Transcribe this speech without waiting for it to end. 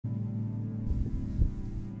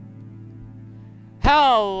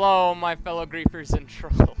Hello, my fellow griefers and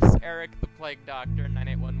trolls. Eric the Plague Doctor,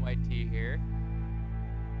 981YT here.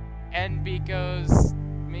 And beekos,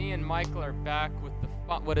 me and Michael are back with the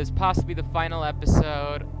what is possibly the final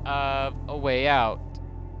episode of A Way Out.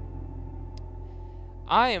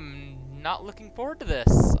 I am not looking forward to this.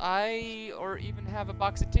 Or even have a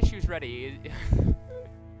box of tissues ready.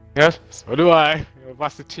 Yes, so do I. I have a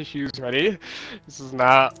box of tissues ready. This is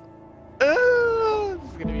not. This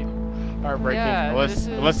is gonna be heartbreaking. Yeah,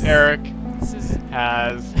 unless Eric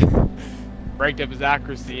has ranked up his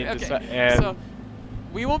accuracy and, okay, so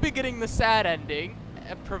we will be getting the sad ending,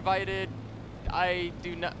 provided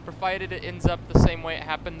it ends up the same way it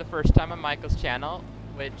happened the first time on Michael's channel,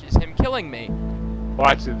 which is him killing me.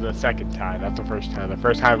 Watch it the second time, not the first time. The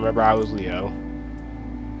first time, remember, I was Leo.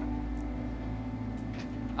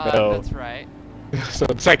 That's right. So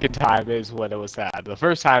the second time is when it was sad. The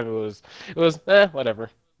first time it was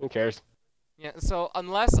whatever. Who cares? Yeah, so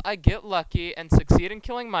unless I get lucky and succeed in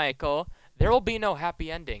killing Michael, there will be no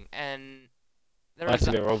happy ending, and there's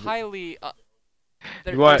an unlikely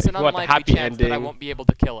chance that I won't be able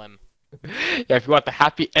to kill him. Yeah, if you want the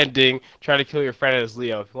happy ending, try to kill your friend as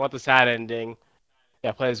Leo. If you want the sad ending,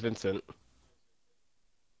 yeah, play as Vincent.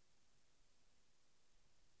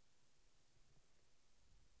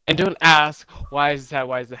 And don't ask, why is it sad,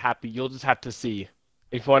 why is it happy? You'll just have to see.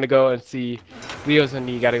 If you want to go and see Leo's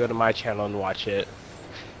ending, you gotta go to my channel and watch it.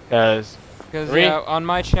 Because yeah, on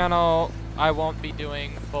my channel, I won't be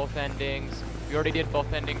doing both endings. We already did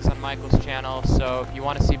both endings on Michael's channel, so if you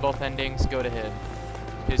want to see both endings, go to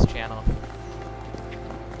his channel.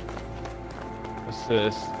 What's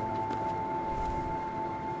this?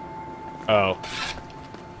 Oh.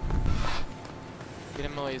 Get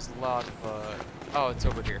Emily's logbook. Oh, it's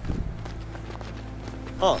over here.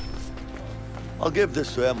 Huh. I'll give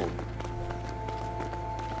this to Emily.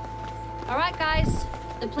 All right, guys.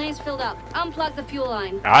 The plane's filled up. Unplug the fuel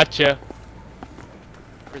line. Gotcha.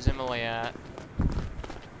 Where's Emily at?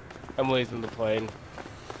 Emily's in the plane.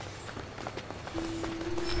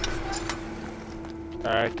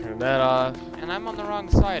 Alright, turn that off. And I'm on the wrong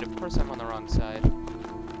side. Of course I'm on the wrong side.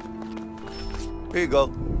 Here you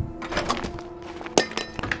go.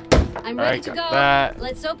 I'm ready to go. That.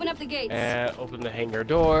 Let's open up the gates. And open the hangar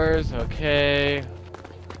doors. Okay.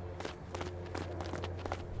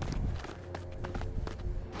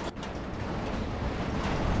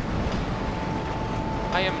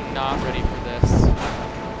 I am not ready for this.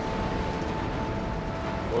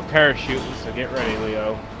 We're parachuting, so get ready,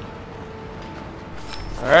 Leo.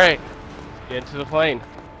 Alright. Get into the plane.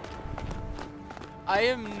 I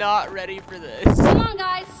am not ready for this. Come on,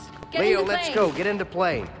 guys. Get Leo, in the plane. let's go. Get into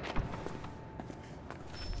plane.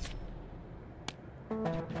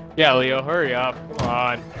 Yeah, Leo, hurry up. Come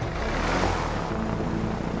on.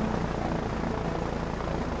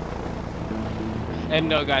 And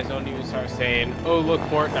no, guys, don't even start saying, oh, look,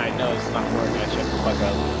 Fortnite. No, it's not Fortnite. Shut the fuck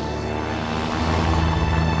up.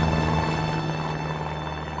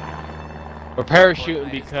 We're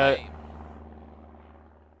parachuting because...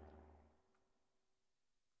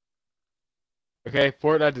 Okay,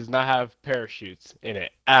 Fortnite does not have parachutes in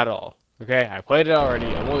it at all. Okay, I played it already.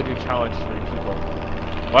 I'm only doing challenges for people.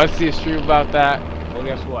 Want to see a stream about that? Well,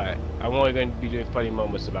 guess what? I'm only going to be doing funny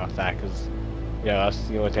moments about that because, you know, that's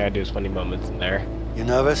the only thing I do is funny moments in there. You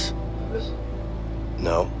nervous?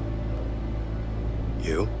 No.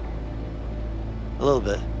 You? A little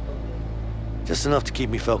bit. Just enough to keep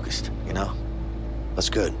me focused, you know? That's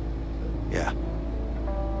good. Yeah.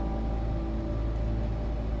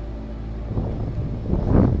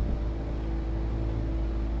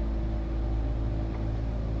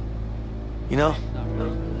 You know,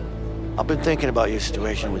 I've been thinking about your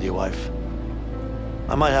situation with your wife.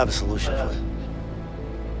 I might have a solution for it.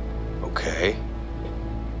 Okay.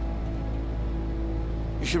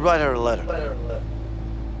 You should write her a letter.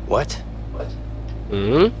 What?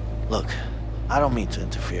 Mm-hmm. Look, I don't mean to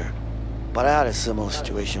interfere, but I had a similar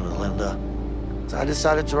situation with Linda, so I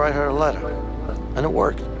decided to write her a letter, and it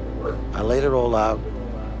worked. I laid it all out,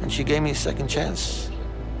 and she gave me a second chance,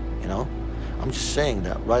 you know? I'm just saying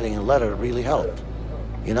that writing a letter really helped,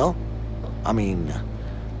 you know? I mean,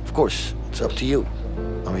 of course, it's up to you.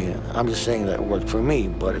 I mean, I'm just saying that it worked for me,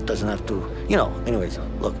 but it doesn't have to, you know. Anyways,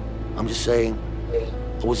 look, I'm just saying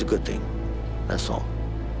it was a good thing. That's all.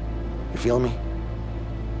 You feel me?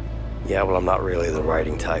 Yeah, well, I'm not really the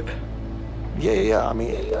writing type. Yeah. I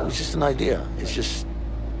mean, it was just an idea. It's just...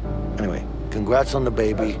 Anyway, congrats on the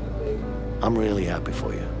baby. I'm really happy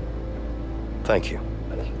for you. Thank you.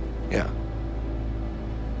 Yeah.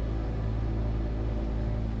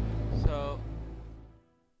 So,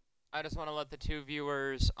 I just want to let the two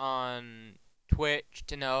viewers on Twitch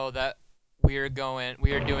to know that we are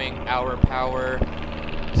doing our power.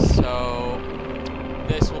 So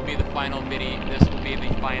this will be the final video. This will be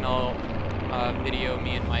the final video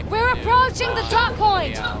me and Mike. We're approaching the top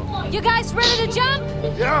point. You guys ready to jump?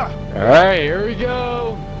 Yeah. All right, here we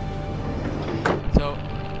go. So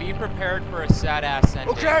be prepared for a sad-ass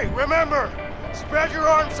ending. Okay, remember, spread your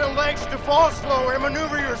arms and legs to fall slower and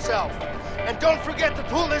maneuver yourself. And don't forget to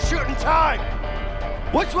pull the shooting time.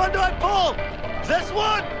 Which one do I pull? This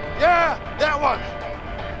one? Yeah, that one.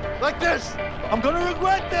 Like this. I'm gonna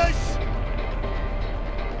regret this.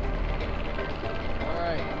 All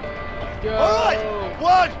right, let's go. All right,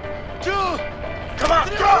 1, 2, come on,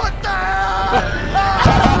 go! What the hell?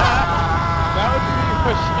 That was me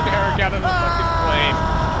pushing Eric out of the fucking plane.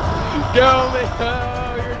 Go, Leo.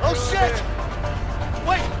 Oh shit!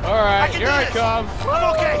 Wait! All right, I can here do I this. come. I'm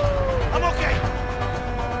okay. I'm okay.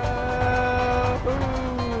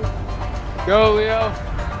 Go, Leo.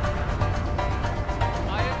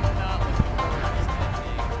 I am not looking forward to this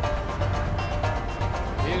ending.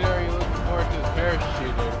 Neither are you looking forward to this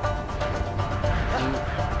parachuting.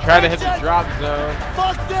 Try to hit the drop zone.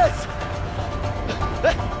 Fuck this.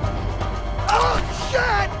 Oh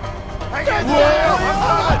shit! Hang in Whoa! there!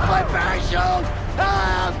 My parachute!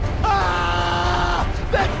 Help! Ah!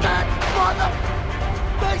 That mother!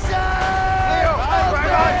 Leo, hang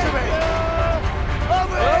right on to me!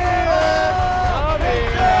 Over here!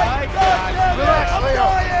 I got you. Relax, Leo.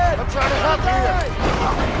 I'm trying to help you.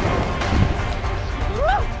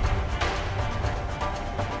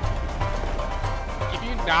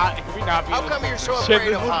 Can we not be How in come this you're so shit?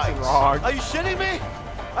 afraid of This is heights? wrong. Are you shitting me?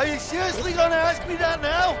 Are you seriously gonna ask me that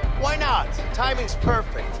now? Why not? Timing's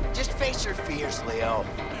perfect. Just face your fears, Leo.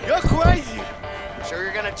 You're crazy. Sure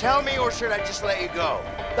you're gonna tell me, or should I just let you go?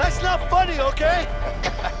 That's not funny, okay?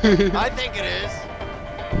 I think it is.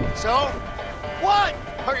 So, what?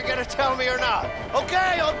 Are you gonna tell me or not?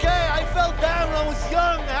 Okay. I fell down when I was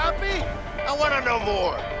young. Happy? I wanna know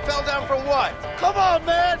more. Fell down from what? Come on,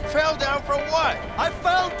 man. Fell down from what? I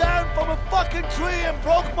fell down from a fucking tree and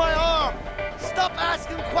broke my arm. Stop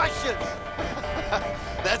asking questions.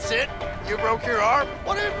 That's it? You broke your arm?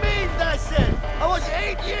 What do you mean, that's it? I was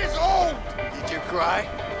 8 years old. Did you cry?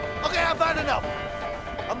 Okay, I've had enough.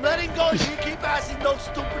 I'm letting go if you keep asking those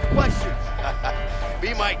stupid questions.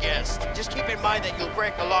 Be my guest. Just keep in mind that you'll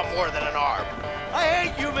break a lot more than an arm. I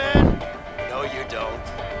hate you, man. No, you don't.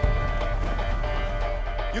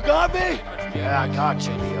 You got me? Yeah, I got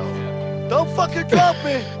you, Leo. Don't fucking drop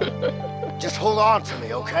me. Just hold on to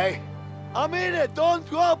me, okay? I'm in it. Don't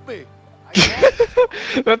drop me.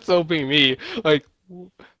 That's helping me. Like,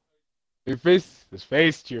 face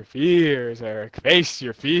your fears, Eric. Face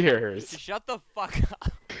your fears. Shut the fuck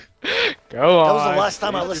up. Go on. That was the last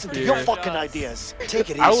time I face listened to your your fears. fucking ideas. Take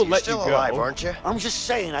it easy. I will You're let still you go. alive, aren't you? I'm just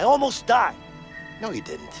saying, I almost died. No, you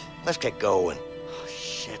didn't. Let's get going. Oh,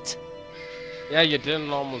 shit. Yeah, you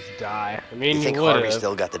didn't almost die. I mean, You think would've. Harvey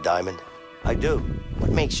still got the diamond? I do.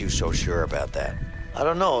 What makes you so sure about that? I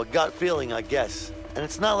don't know, a gut feeling, I guess. And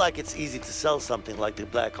it's not like it's easy to sell something like the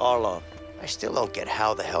Black Arlong. I still don't get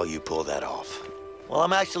how the hell you pull that off. Well,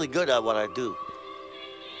 I'm actually good at what I do.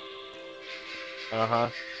 Uh-huh.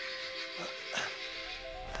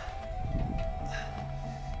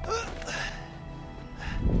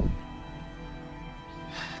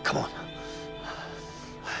 Come on.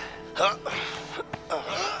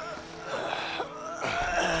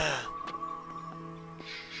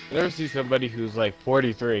 You never see somebody who's like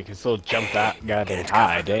 43 can still jump that goddamn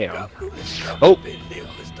high. Damn. Oh.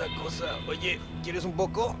 Oye, ¿quieres un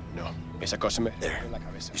poco? No. Esa cosa me There. en la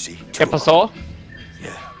cabeza. You see? ¿Qué pasó?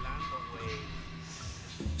 Yeah.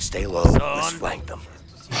 Stay low. Let's flank them.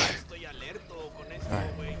 Estoy alerto con esto,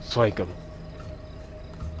 güey. Swank him.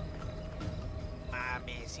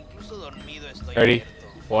 Mames, incluso dormido estoy Ready?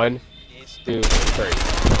 alerto. 1, 2, 3.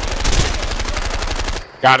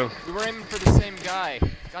 Got him. We were aiming for the same guy.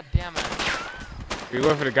 God damn it. We're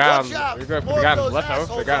going for the guy on. Watch out. We're going for More the guy on of the those left. I went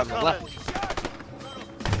for the guy on the assholes are left.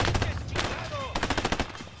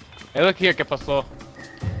 Hey, look here, ¿qué pasó?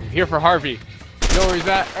 I'm here for Harvey. You know where he's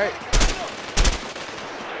at? All right.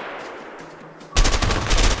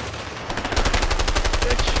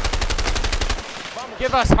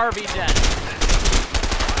 Give us Harvey Dent.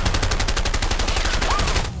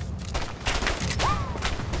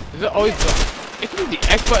 Is it always the... It can be the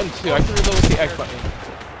X button too. I can reload with the X button.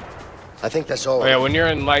 I think that's all. Oh yeah, when you're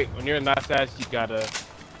in that stats, you gotta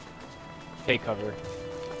take cover.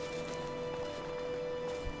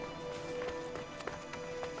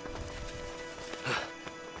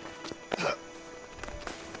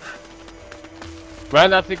 Might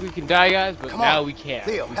not think we can die, guys, but Come now on. we can.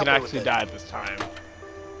 Theo, We help can me with actually this. die this time.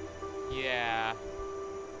 Yeah.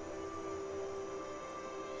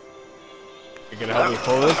 You're gonna help me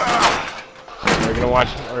pull this? Or are you gonna watch,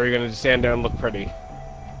 or are you gonna just stand there and look pretty?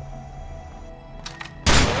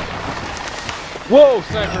 Whoa,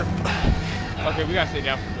 sniper! Okay, we gotta stay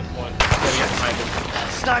down for this one. We gotta get behind him.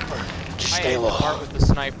 Sniper! Just I stay hate the low. part with the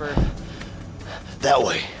sniper. That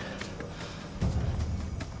way.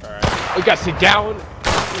 Alright. We gotta stay down!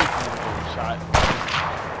 Shot.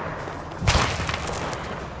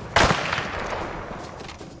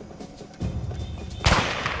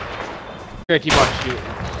 We're gonna keep on shooting.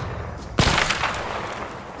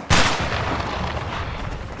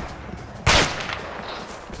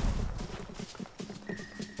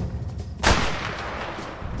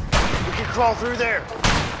 We can crawl through there.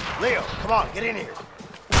 Leo, come on, get in here.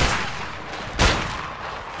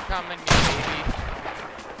 Coming, baby.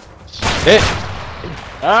 Hit!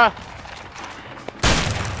 Ah!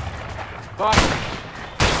 Fuck!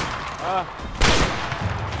 Ah!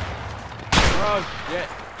 Oh shit!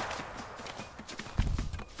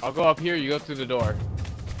 I'll go up here, you go through the door.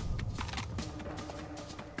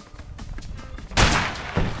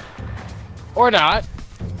 Or not.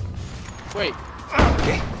 Wait.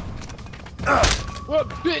 What,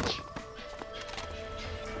 bitch?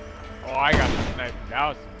 Oh, I got the sniper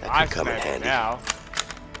now. That could come in handy. Now.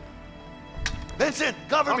 Vincent,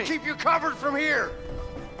 cover I'll me! keep you covered from here.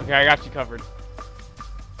 Okay, I got you covered.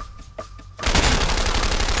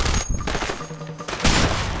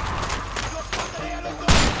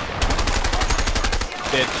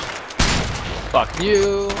 Bitch. Fuck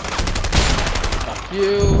you. Fuck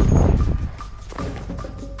you.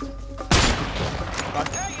 Fuck.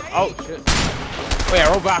 Oh shit. Wait, I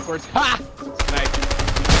roll backwards. Ha! Nice.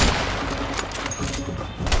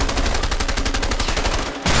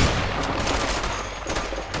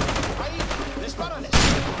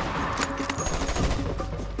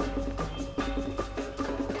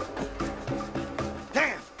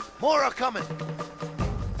 Damn! More are coming!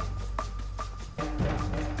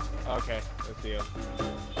 Okay, let's see him.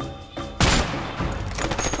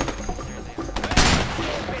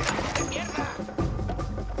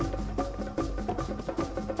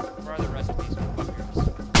 Where are the rest of these fuckers?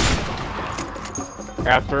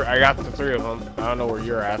 I got the three of them. I don't know where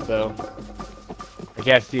you're at though. I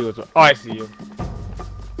can't see what's. Oh, I see you.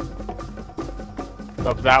 Go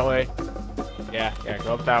up that way. Yeah,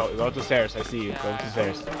 go up that way. Go up the stairs. I see you. Go up the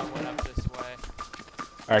stairs. I went up this way.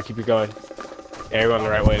 Alright, keep it going. Yeah, you're going the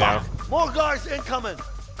right way now. More guards incoming!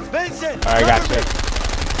 Vincent! Alright, I got cover you. me!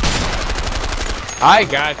 I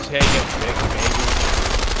got you. Get sick, baby.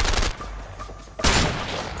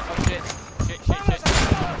 Oh shit. Shit.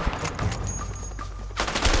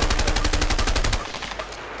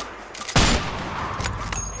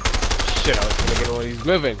 Shit, I was gonna get one. He's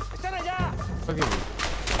moving. Look at me.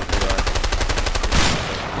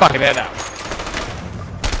 Fucking head out.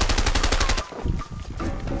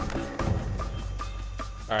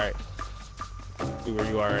 Alright. See where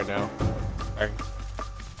you are right now. Alright.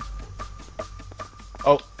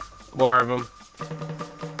 Oh, more of them.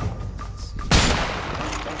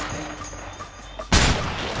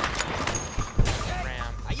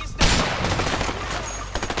 Ram.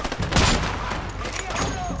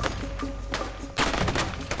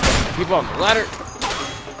 Keep on the ladder.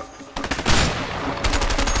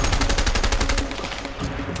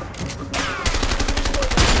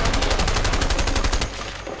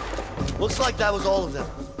 Looks like that was all of them.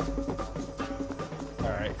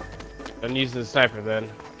 Alright. I'm using the sniper then.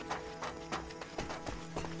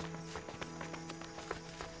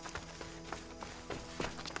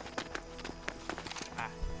 Ah,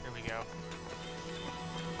 here we go.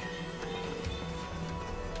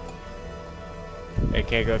 I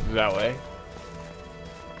can't go through that way.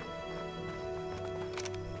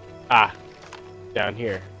 Ah. Down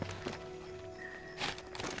here.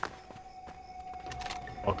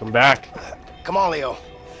 Welcome back. Come on, Leo.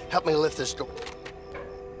 Help me lift this door.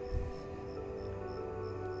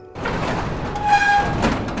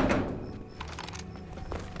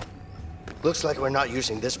 Looks like we're not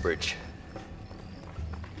using this bridge.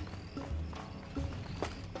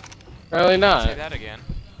 Really Say not. that again.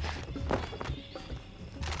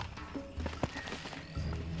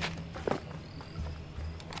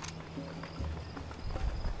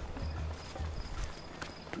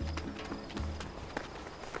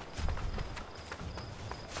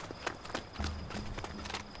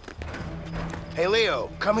 Hey, Leo,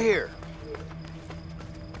 come here.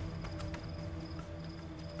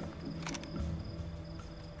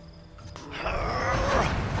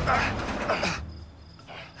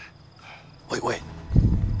 Wait.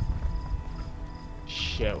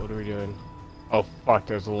 shit, what are we doing? Oh fuck,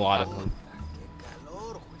 there's a lot of them.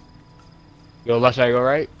 Go left, should I go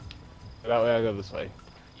right? That way I go this way.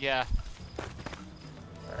 Yeah.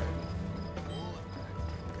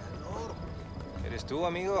 ¿Eres tú,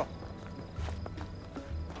 amigo?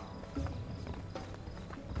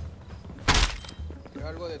 Quiero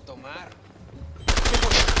algo de tomar.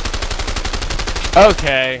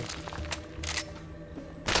 Okay.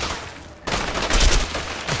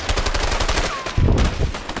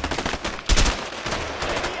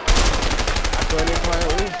 Going in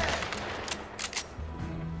quietly.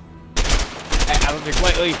 Hey, I don't think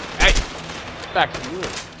quietly. Hey! Back to you,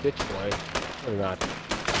 bitch boy. Or not.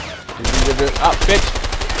 Oh, bitch!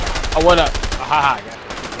 I went up. Haha, I got it.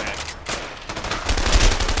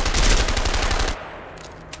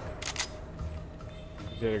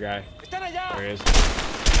 The other guy. There he is.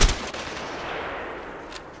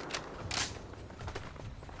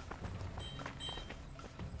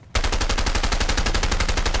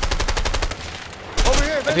 Over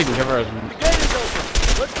here, I think the camera is. the gate is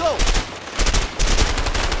open. Let's go.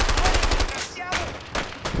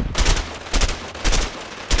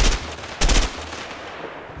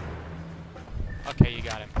 Okay, you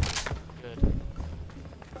got him. Good.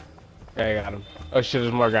 Yeah, I got him. Oh shit,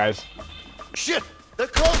 there's more guys. Shit! They're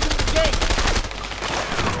closing the gate.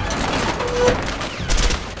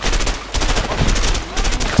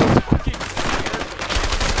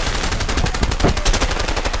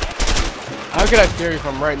 How could I steer you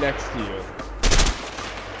from right next to you?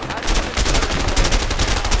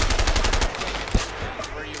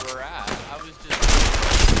 Where you were at? I was just.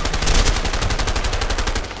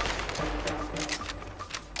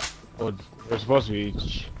 Well, we're supposed to be.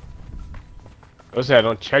 Let's say I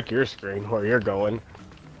don't check your screen where you're going.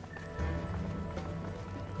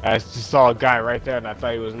 I just saw a guy right there and I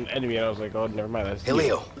thought he was an enemy and I was like, oh, never mind. That's Hey, you.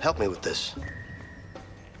 Leo, help me with this.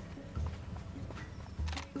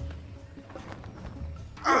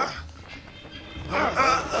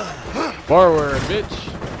 Forward, bitch.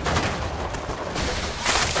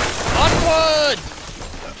 Onward!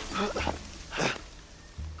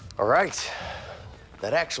 All right.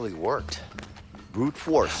 That actually worked. Brute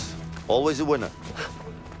force. Always a winner.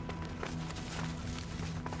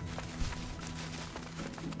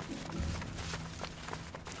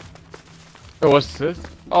 Oh, what's this?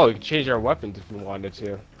 Oh, we can change our weapons if we wanted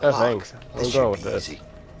to. Oh, thanks. I'm This going should with be this. easy.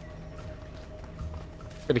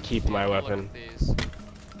 I'm gonna keep my Look weapon. at these.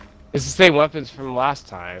 It's the same weapons from last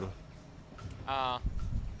time.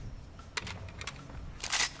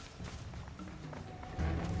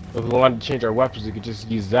 If we wanted to change our weapons, we could just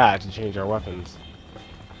use that to change our weapons.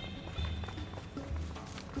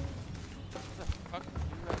 Where the fuck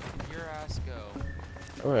did your ass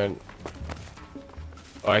go? Alright.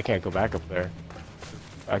 Oh, I can't go back up there.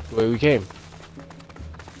 Back the way we came.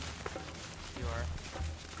 You are.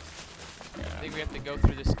 I think we have to go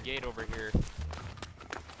through this gate over here.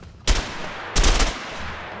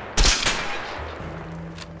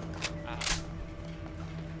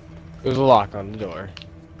 There's a lock on the door.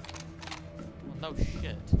 Well, no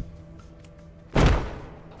shit.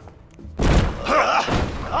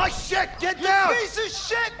 Oh shit! Get down! Piece of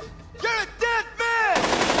shit! You're a dead man!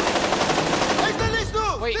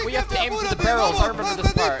 Wait, we have to aim for the barrels. I remember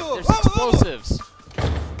this part. There's explosives.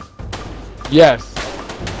 Yes.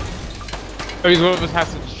 That means one of us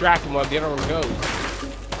has to distract him while the other one goes.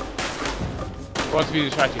 Who wants to be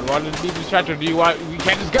distracted? You want to be distracted or do you want... We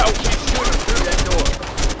can't just go! Through that door.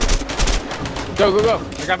 Go, go, go!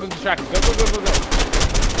 I got them distracted. Go, go, go, go, go!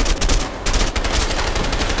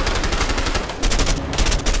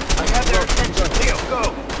 I have their attention. Leo,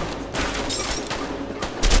 go!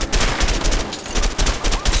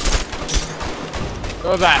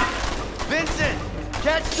 Go with that. Vincent!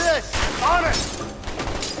 Catch this! On it!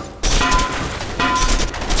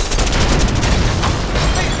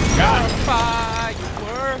 Got him.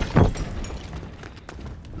 Fire!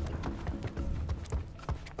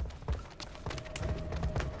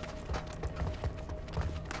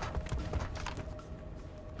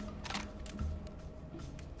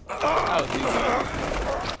 That was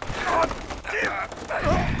easy.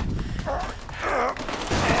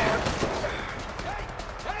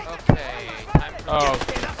 Okay, time for Oh,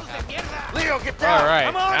 Leo, get down! all right.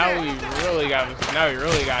 Come on Now in. we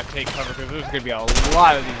really got to take cover because there's gonna be a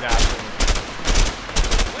lot of these assholes.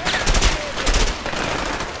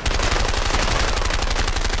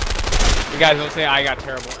 You guys don't say I got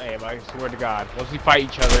terrible aim. I swear to God. Once we fight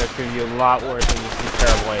each other, it's gonna be a lot worse than just this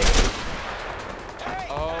terrible aim.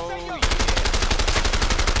 Oh,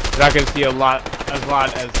 You're not gonna see a lot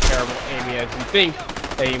as terrible aiming as you think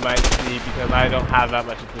that you might see because I don't have that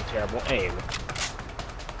much of a terrible aim.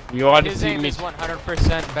 You want to His see aim me? is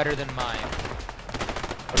 100% better than mine.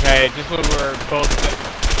 Okay, just when we're both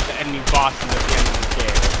the enemy bosses at the end of this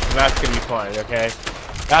game. And that's gonna be fun, okay?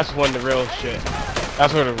 That's when the real shit.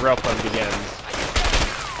 That's where the real fun begins.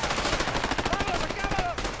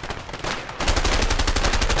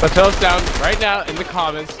 So tell us down right now in the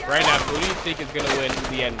comments, right now, who do you think is gonna win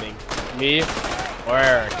the ending? Me or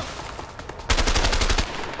Eric?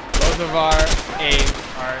 Both of our aims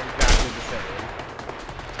are exactly the same.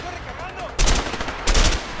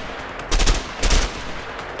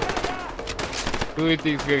 Who do you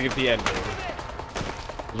think is gonna get the ending?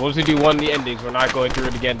 Once we do one of the endings, we're not going through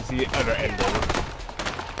it again to see the other ending.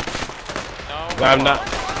 No. I'm not.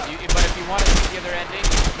 But if you want to see the other ending, you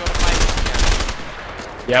can go to my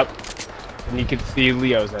channel. Yep. And you can see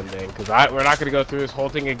Leo's ending, because we're not gonna go through this whole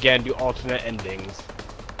thing again, do alternate endings.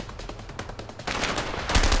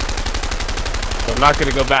 So I'm not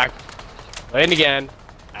gonna go back playing again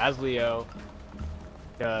as Leo,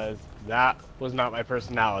 because that was not my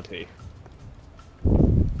personality.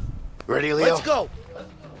 Ready, Leo? Let's go.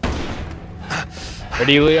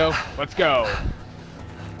 Ready, Leo? Let's go.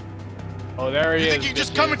 Oh, there he You is. think you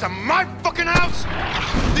just come into my fucking house?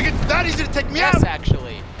 Think it's that easy to take me Yes, out?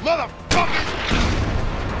 actually. Motherfuckers!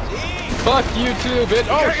 Fuck you too, bitch.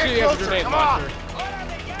 Oh gotta shit, get he has a closer, grenade come launcher.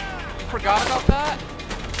 You forgot about that?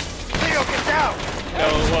 Leo, get down! No,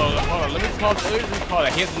 whoa, hold on. Let me recall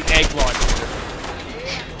that. He has an egg launcher.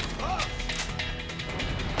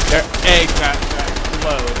 They're eggs that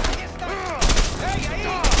explode.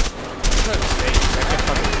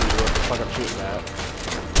 I'm shooting that.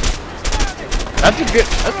 That's a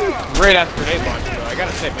great ass grenade launcher though, I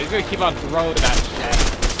gotta say, but he's gonna keep on throwing that shit.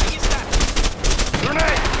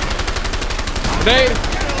 Grenade! Grenade!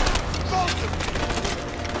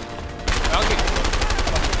 I'll get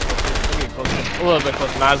close. A little bit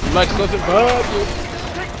closer, not as much closer, but you.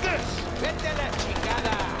 Take this!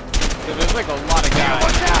 There's like a lot of guys.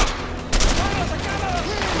 Watch out!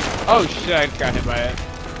 Oh shit, I just got hit by it.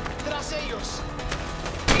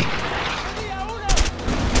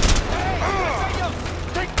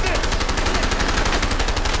 Take this!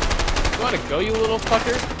 You wanna go, you little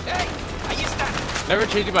fucker? Never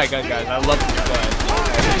changing my gun, guys. I love this gun.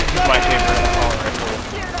 This is my favorite assault rifle.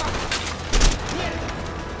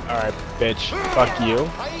 Alright, bitch. Fuck you.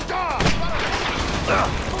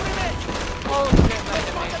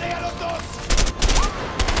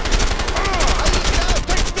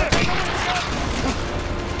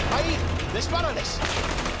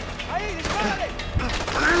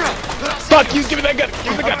 Fuck you! Give me that gun!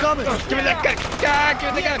 Give me the gun! coming. Give me that gun! Ah,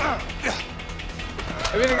 give me the gun!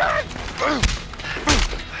 Give me the gun!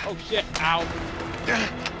 Oh shit! Ow!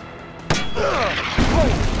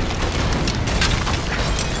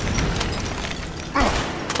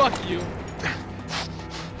 Fuck you!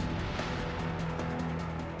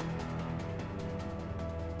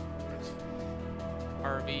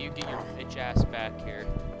 Harvey, you get your bitch ass back here.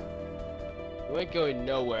 You ain't going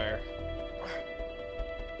nowhere.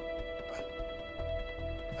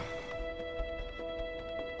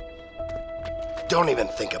 Don't even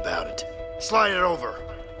think about it. Slide it over.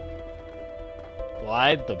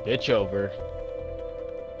 Slide the bitch over.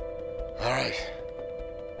 All right,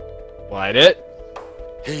 Slide it.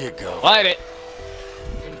 here you go. Slide it.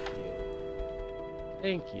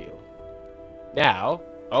 Thank you. Now,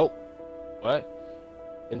 oh, what?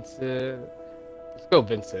 Vincent. Let's go,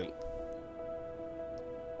 Vincent.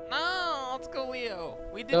 No, let's go Leo.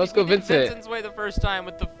 We did, No, let's go we did Vincent. Vincent's way the first time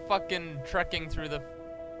with the fucking trekking through the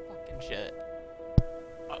fucking shit.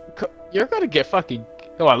 You're gonna get fucking.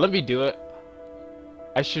 Come on, let me do it.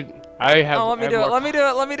 I should. I have. Oh, let me I do have it. more Let me do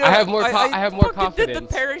it. Let me do it. I have more. I have more fucking did the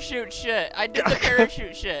confidence. parachute shit. I did the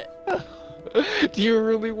parachute shit. Do you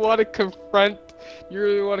really want to confront? You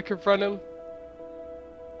really want to confront him?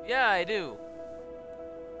 Yeah, I do.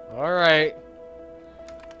 All right.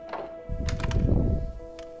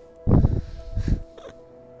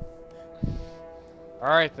 All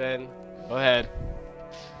right then. Go ahead.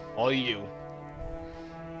 All you.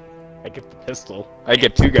 I get the pistol. I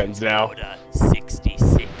get two guns now. Order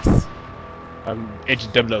 66. I'm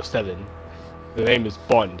Agent 007. The name is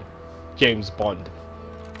Bond. James Bond.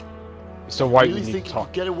 Mr. White, we Really need think to you talk.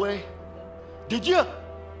 could get away? Did you?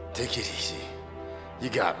 Take it easy. You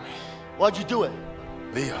got me. Why'd you do it?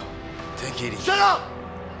 Leo, take it easy. Shut up!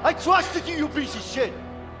 I trusted you, you piece of shit.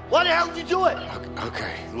 Why the hell did you do it?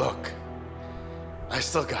 Okay, look. I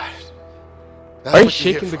still got it. That's Why are you what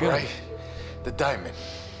you're shaking here the for, gun? right? The diamond.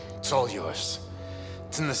 It's all yours.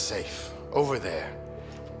 It's in the safe. Over there.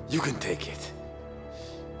 You can take it.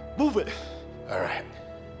 Move it. Alright.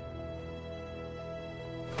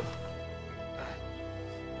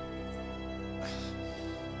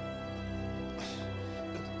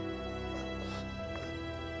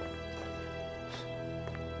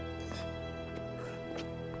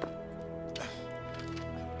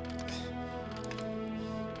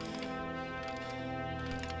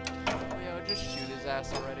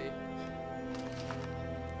 gas already.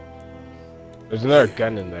 There's another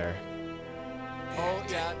gun in there. Oh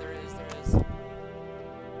yeah, there is.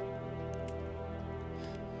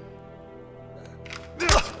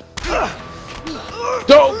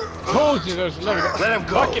 Told you there's another gun. Let him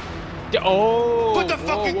go. Oh! Put the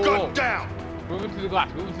fucking gun down. Move into the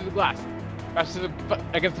glass. Move into the glass. Bash to the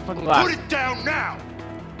against the fucking glass. Put it down now.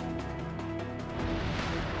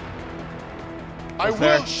 I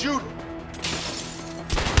there? will shoot him.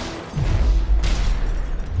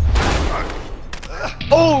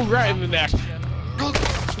 Oh, right in the neck.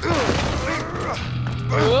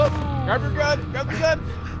 Grab your gun. Grab the gun.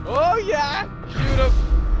 Oh yeah. Shoot him.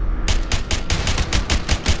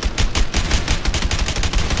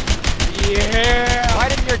 Yeah!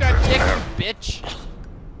 Right in your dick, you bitch!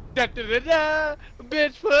 Da da da da!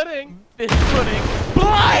 Bitch pudding! Bitch pudding!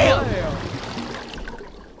 BAM!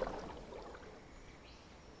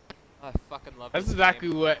 I fucking love That's this exactly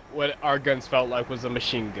game. what our guns felt like, was a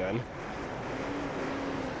machine gun.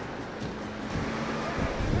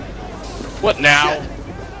 What now? Shit.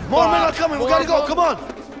 More men are coming, we gotta go, come on!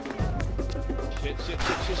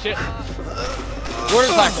 Shit.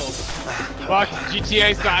 Motorcycles! Fuck,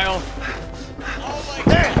 GTA style. Oh my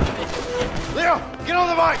god! Leo, get on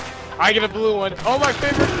the bike! I get a blue one. Oh, my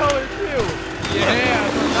favorite color too! Yeah!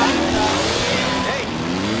 ¡Hey!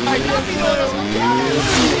 I get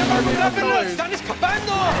blue! ¡Están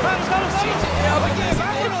escapando!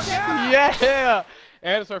 Yeah!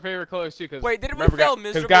 And it's our favorite colors too, because wait, didn't we fail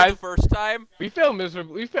miserably guys, the first time? We failed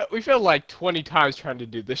miserably. We failed like 20 times trying to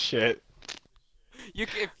do this shit.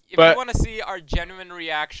 If you want to see our genuine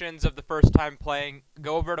reactions of the first time playing,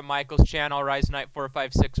 go over to Michael's channel, Rise Knight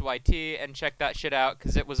 456YT, and check that shit out,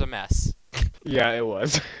 because it was a mess. Yeah, it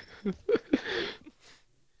was.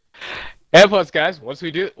 And plus, guys, once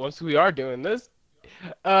we are doing this,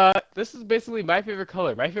 this is basically my favorite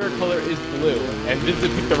color. My favorite color is blue, and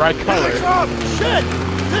Vincent picked the right color. Shit!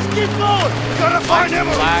 Let's keep going! Gotta find him!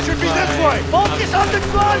 Black Should be this flag. way! Focus on the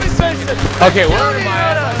driving, Vincent! Okay, where am I?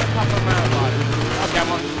 Okay,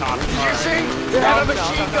 I'm on the top. You see? They have a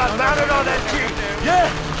machine gun mounted on that Jeep! Yeah!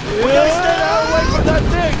 We gotta stay out away from that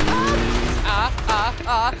thing!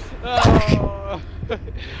 Oh.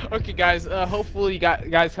 Okay, guys. Hopefully, you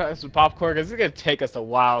guys have some popcorn, because it's gonna take us a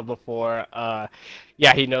while before.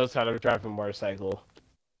 Yeah, he knows how to drive a motorcycle.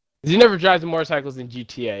 He never drives motorcycles in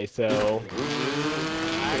GTA, so.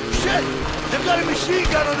 Shit! They've got a machine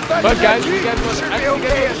gun on the back But of guys, that you Jeep! guys want to Should be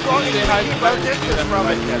okay as long as we keep our distance from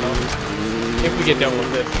it. if we get done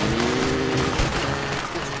with this,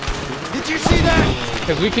 Did you see that?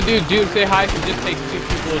 because we could do Doomsday Heist. It just takes 2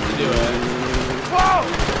 people to do it. Whoa!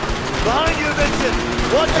 Behind you, Vincent!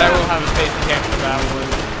 Watch And I will out! have a face cam for that one.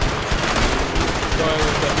 Going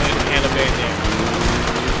with the anime game.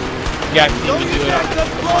 You guys need Don't to do get it that on. gun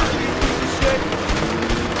close, you piece of shit!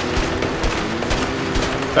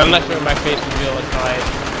 So I'm not sure my face reveal until I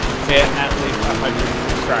hit at least 100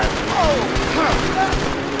 subscribers.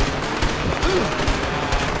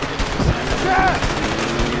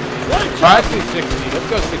 Actually 60. Let's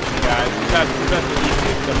go 60, guys. That's the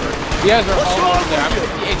easiest number. You guys are all up there. I'm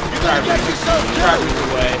 58 subscribers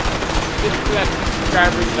away. Just for that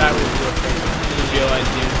subscribers, that was the reveal I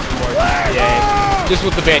did for today. Just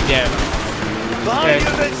with the bandana. Behind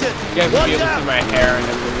you, Vincent! You guys will be Watch able to out! see my hair and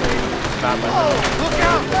everything. Not my Look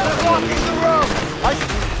out! They're blocking the road!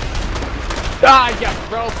 yeah,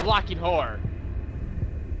 bro, blocking whore.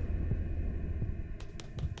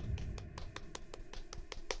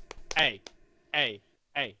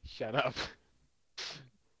 Hey, shut up.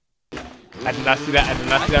 I did not see that. I did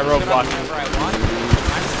not see that roadblock. Whenever I want.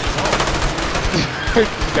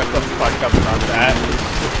 Got the fuck up about that.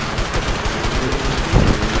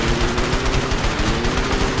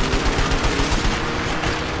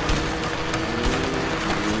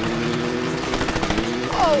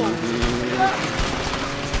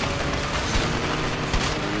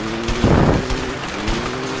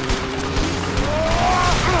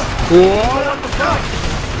 What the fuck?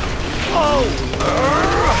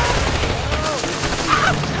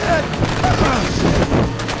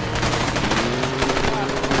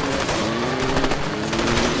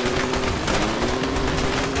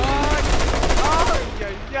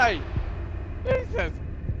 Yay! Jesus!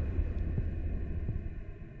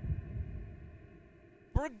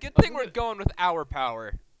 Good thing we're going with our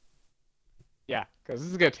power. Yeah, because this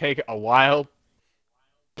is gonna take a while.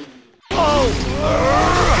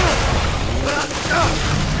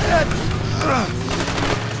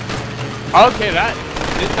 Okay, that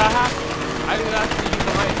did not happen. I did not see you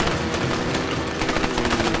behind.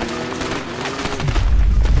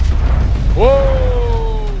 Whoa!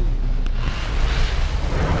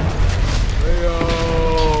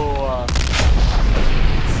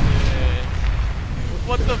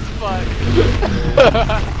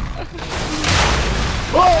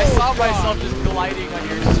 saw myself just gliding on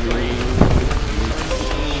your screen.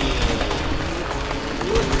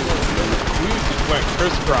 We just went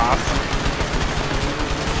crisscross.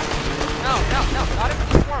 No, not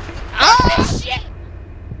if it's warm. Ah, shit!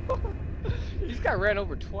 You just got ran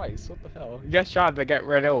over twice. What the hell? You got shot that got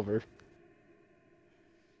ran over.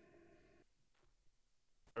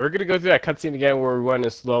 We're gonna go through that cutscene again where we went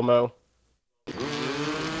in slow-mo.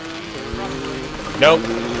 Nope.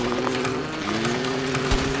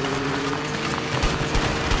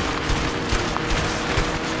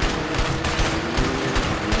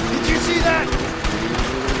 Did you see that?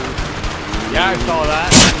 Yeah, I saw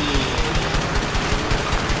that.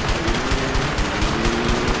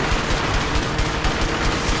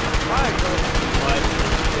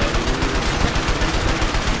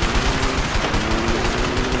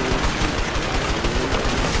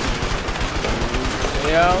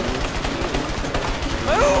 Yo.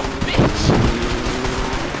 Move, bitch!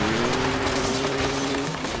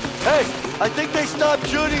 Hey, I think they stopped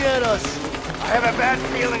shooting at us. I have a bad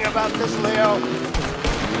feeling about this, Leo.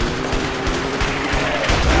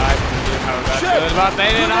 Shit!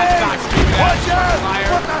 Watch out!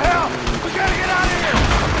 What the hell? We gotta get out of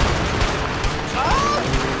here!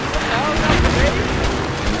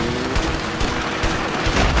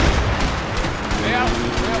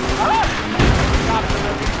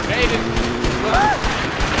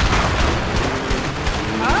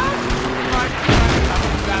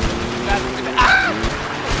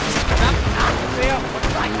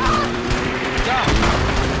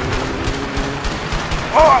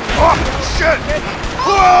 Oh, shit!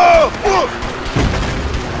 Whoa! Whoa!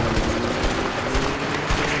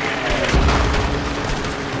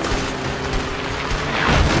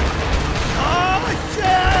 Oh,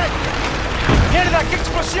 shit! ¡Mierda, qué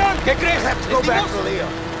explosión! ¿Qué crees? Have to go back for Leo.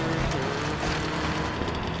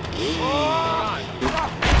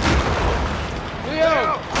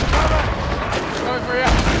 Leo! Coming for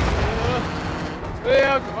you!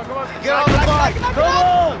 Leo, come on. Get on the bike! Come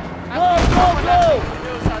on! Go!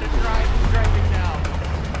 knows how to drive. He's driving now.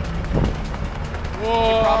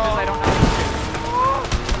 Whoa! The problem is I don't know how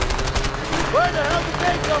to Where the hell did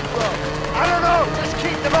they come from? I don't know. Just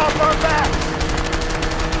keep them off our backs.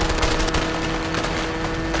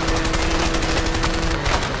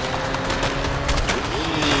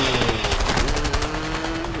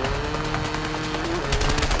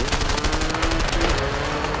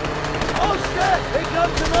 Oh shit! Here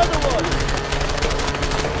comes another one.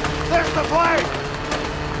 There's the plane.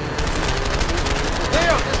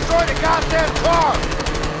 Leo, destroy the goddamn car.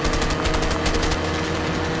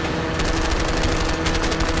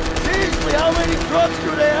 Seriously, how many trucks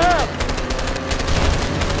do they have?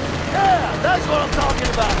 Yeah, that's what I'm talking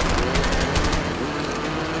about.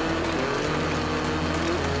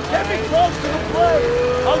 Get me close to the plane.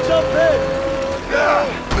 I'll jump in.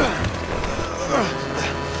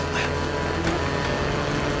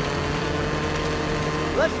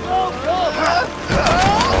 Let's go, go!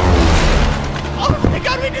 Oh my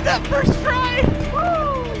god, we did that first try!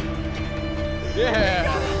 Woo!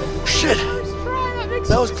 Yeah! Shit! First try, that makes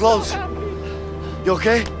That me was so close. happy. You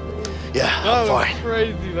okay? Yeah, That I'm was fine.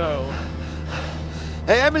 crazy though.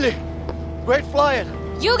 Hey, Emily! Great flying!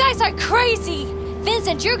 You guys are crazy!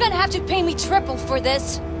 Vincent, you're gonna have to pay me triple for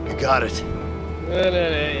this. You got it.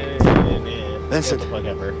 Vincent, Vincent,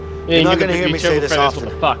 whatever. you're not gonna hear me say this often.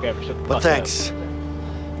 What the fuck ever? Shut the But fuck thanks.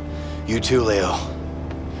 You too, Leo.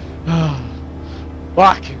 up.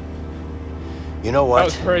 Fuck! You know That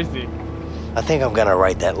was what? crazy. I think I'm gonna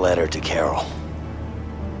write that letter to Carol.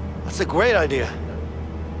 That's a great idea.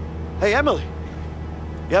 Hey, Emily.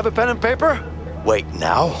 You have a pen and paper? Wait,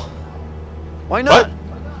 now? Why not? What?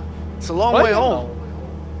 It's a long What? way home.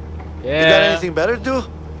 Yeah. You got anything better to do?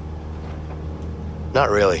 Not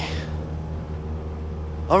really.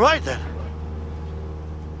 All right, then.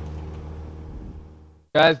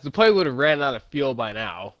 Guys, the plane would have ran out of fuel by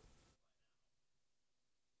now.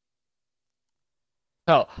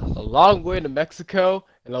 Hell, a long way to Mexico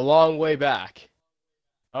and a long way back.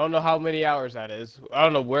 I don't know how many hours that is. I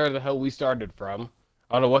don't know where the hell we started from.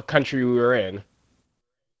 I don't know what country we were in.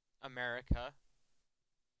 America.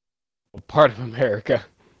 Well, part of America.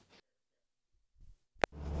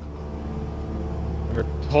 Never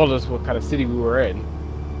told us what kind of city we were in. Yeah,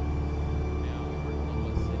 we were in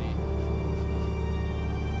Oklahoma City.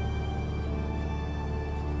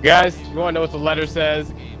 Guys, if you want to know what the letter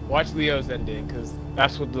says, watch Leo's ending, because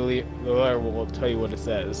that's what the letter will tell you what it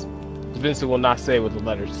says. Vincent will not say what the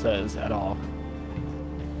letter says at all.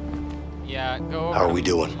 Yeah, go over How are to we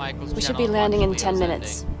doing? Michael's We should channel be and watch landing in Leo's 10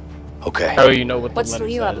 minutes. ending. Okay. How do you know what the What's letter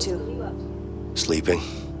Leo up says? to? Sleeping.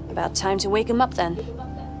 About time to wake him up then.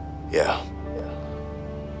 Yeah.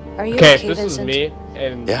 Are you Okay, okay, if this was Vincent? me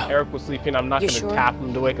and Yeah. Eric was sleeping, I'm not You gonna sure? tap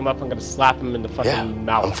him to wake him up. I'm gonna slap him in the fucking Yeah,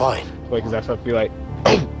 mouth. I'm fine. Wake his ass up, be like,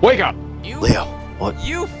 wake up! You, Leo. What?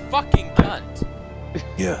 you fucking cunt.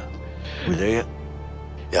 Yeah. We there yet?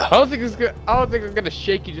 Yeah. I don't think it's gonna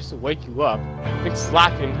shake you just to wake you up. I think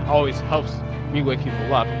slapping always helps me wake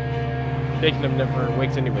people up. Shaking them never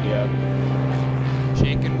wakes anybody up.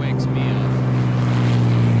 Shaking wakes me up.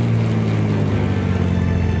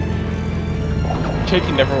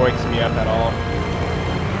 Shaking never wakes me up at all.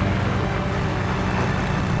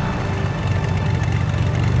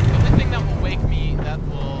 The only thing that will wake me, that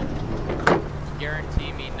will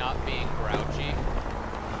guarantee me not being grouchy.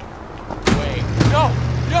 Wait. No!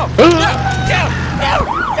 No! No! No! No!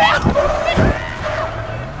 No!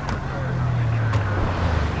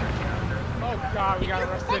 Oh god, we got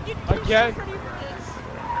arrested again.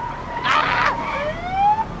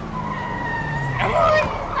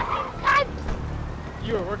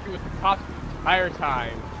 You were working with the cops the entire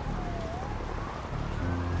time.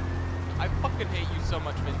 I fucking hate you so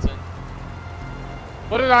much, Vincent.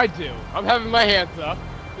 What did I do? I'm having my hands up.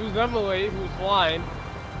 It was Emily who was flying.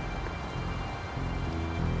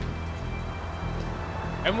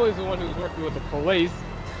 Emily's the one who's working with the police.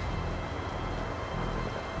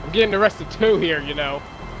 I'm getting arrested too here, you know.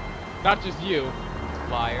 Not just you.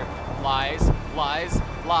 Liar. Lies. Lies.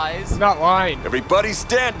 Lies. Not lying. Everybody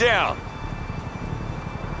stand down.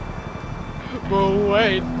 But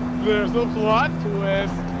wait, there's a plot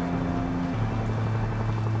twist.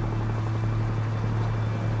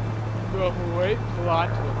 But wait, plot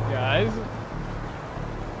twist, guys.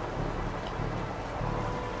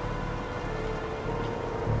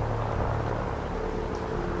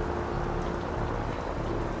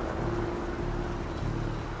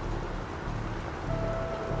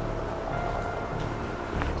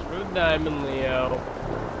 Screw Diamond Leo.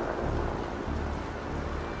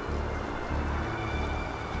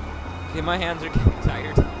 Okay, my hands are getting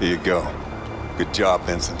tired. Here you go. Good job,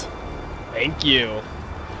 Vincent. Thank you.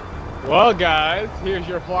 Well, guys, here's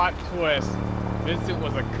your plot twist. Vincent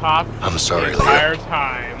was a cop I'm sorry, the Leo. entire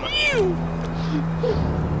time.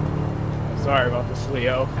 Sorry about this,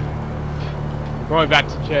 Leo. I'm going back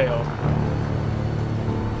to jail.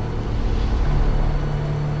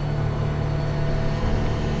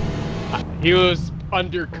 He was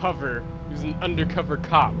undercover. He was an undercover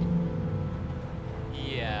cop.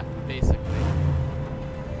 Yeah, basically.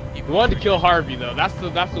 We wanted to kill Harvey, though. That's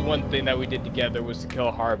the one thing that we did together was to kill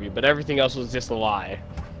Harvey, but everything else was just a lie.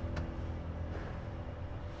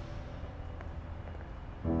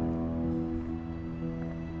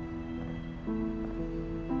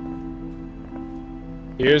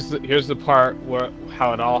 Here's the part where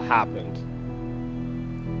how it all happened.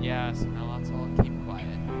 Yeah, so now let's all keep quiet.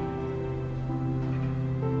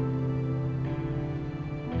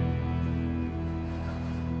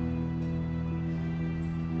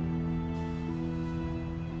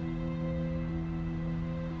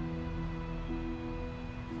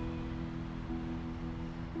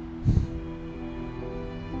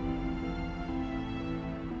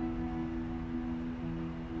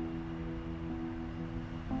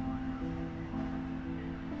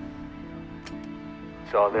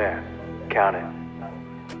 It's all there. Count it.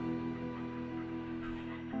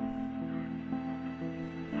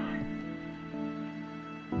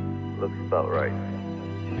 Looks about right.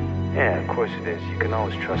 Yeah, of course it is. You can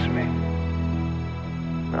always trust me.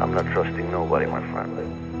 I'm not trusting nobody, my friend.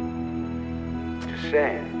 Just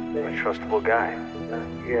saying. I'm a trustable guy.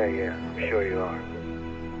 Yeah, I'm sure you are.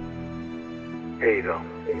 Here you go.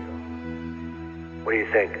 What do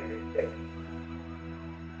you think?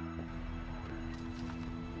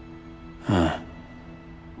 Huh.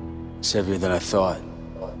 It's heavier than I thought.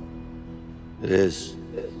 It is.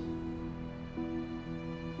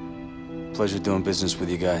 Pleasure doing business with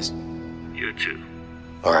you guys. You too.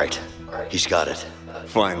 All right. He's got it.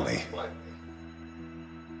 Finally.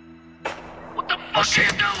 What the fuck are you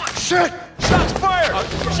doing? Shit! Shots fired!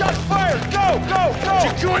 Shots fired! Go! Go! Go!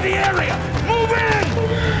 Secure the area! Move in!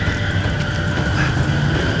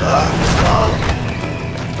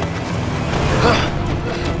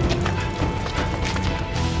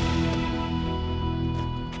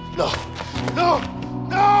 No! No!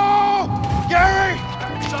 No! Gary!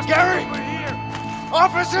 Gary!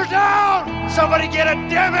 Officer down! Somebody get a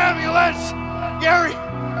damn ambulance! Gary!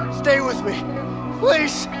 Stay with me.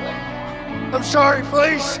 Please! I'm sorry,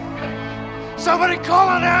 please! Somebody call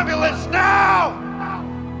an ambulance now!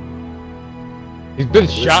 He's been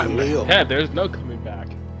shot in the Leo. head. There's no coming back.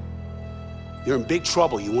 You're in big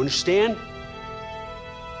trouble, you understand?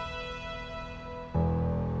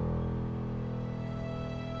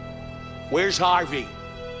 Where's Harvey?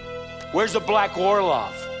 Where's the Black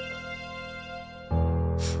Orlov?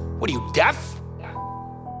 What are you, deaf?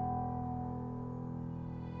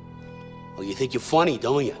 Well, you think you're funny,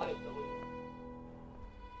 don't you?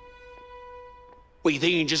 What, you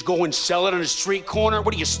think you can just go and sell it on a street corner?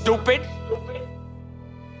 What are you, stupid?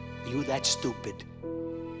 Are you that stupid?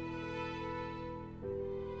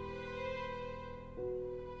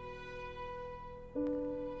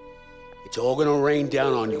 It's all gonna rain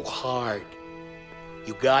down on you hard.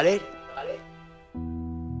 You got it?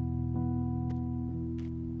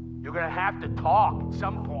 You're gonna have to talk at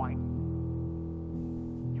some point.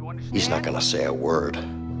 You understand? He's not gonna say a word.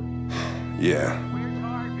 Yeah,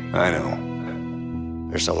 I know.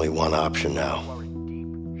 There's only one option now.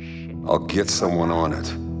 I'll get someone on it.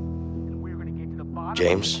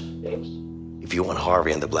 James, if you want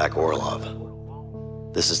Harvey and the Black Orlov,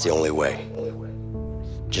 this is the only way.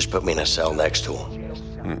 Just put me in a cell next to him.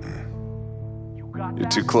 You're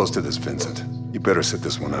too close to this, Vincent. You better sit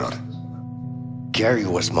this one out. Gary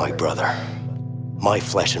was my brother, my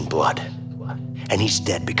flesh and blood, and he's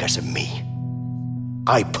dead because of me.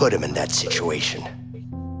 I put him in that situation.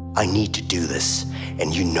 I need to do this,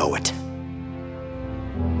 and you know it.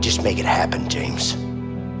 Just make it happen, James.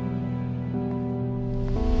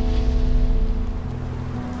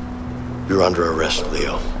 You're under arrest,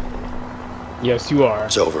 Leo. Yes, you are.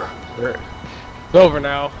 It's over. It's over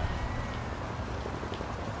now.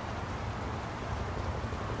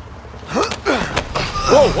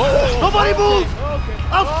 Whoa! Nobody move! Okay.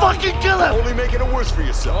 I'll fucking kill him! Only making it worse for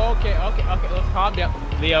yourself. Okay. Let's calm down,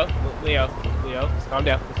 Leo. Let's calm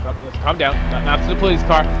down. Let's calm down. Not to the police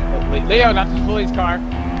car. Leo, not to the police car.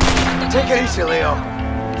 Take it easy, Leo.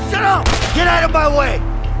 Shut up! Get out of my way!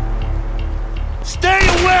 Stay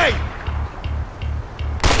away!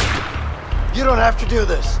 You don't have to do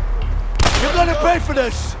this. You're gonna pay for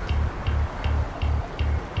this!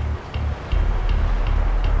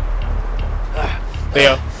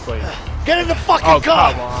 Leo, please. Get in the fucking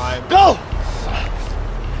car! Come on. Go!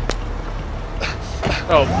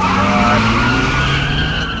 Oh, God.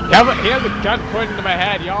 He has a gun pointed to my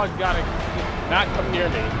head. Y'all gotta not come near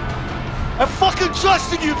me. I'm fucking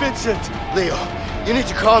trusting you, Vincent! Leo, you need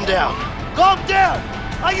to calm down. Calm down!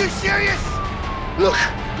 Are you serious? Look,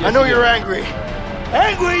 I know you're angry.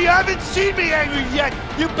 Angry? You haven't seen me angry yet,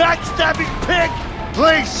 you backstabbing pig!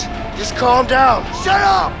 Please, just calm down. Shut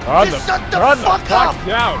up! Just shut the fuck up!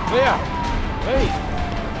 Down, Leo. Wait.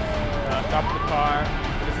 Stop the car.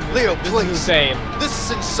 Leo, please. This is insane. This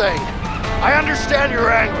is insane. I understand you're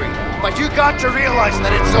angry, but you got to realize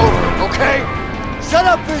that it's over, okay? Shut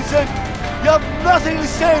up, Vincent! You have nothing to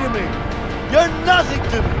say to me! You're nothing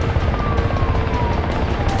to me!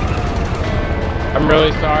 I'm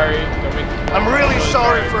really sorry. I'm really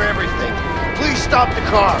sorry for everything. Please stop the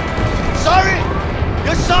car. Sorry?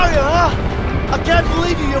 You're sorry, huh? I can't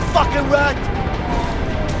believe you, you fucking rat!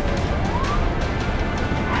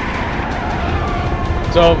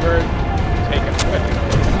 It's over. Take it.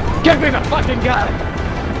 Give me the fucking gun!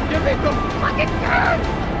 Give me the fucking gun!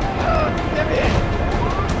 Give me it!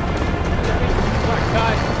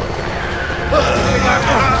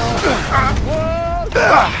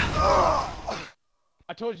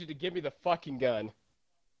 I told you to give me the fucking gun.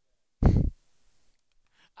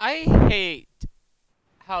 I hate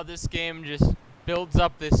how this game just builds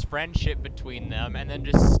up this friendship between them and then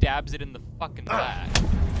just stabs it in the fucking back.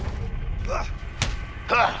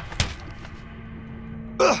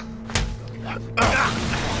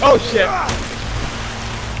 Oh shit!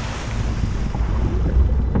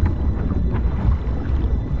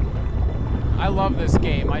 I love this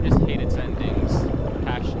game, I just hate its endings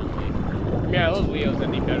passionately. Yeah, I love Leo's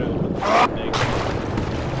ending better than the ending.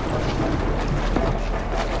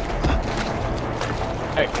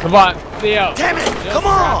 Hey, come on, Leo! Damn it! Just Come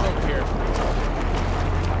on! over here.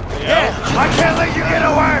 Leo? Yeah, I can't let you get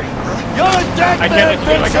away! You're a dead I man,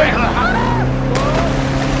 can't let you get Vincent!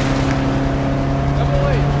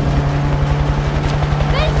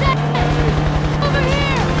 Vincent! Over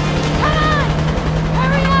here! Come on!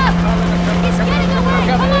 Hurry up! He's getting away!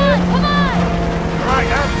 Come on! Come on!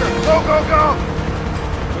 Right after! Go, go, go!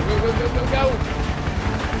 Go!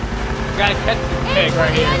 Gotta catch this Aim pig for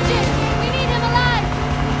right the here. engine! We need him alive!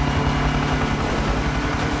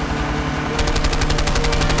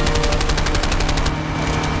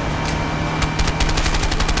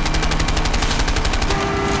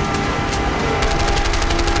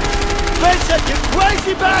 Vincent, you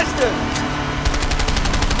crazy bastard!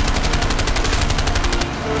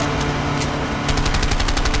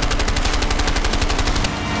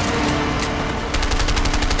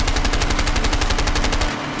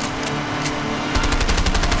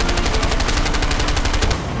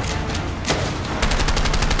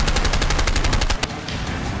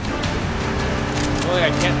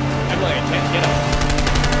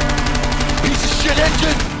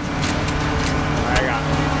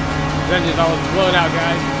 I was blown out,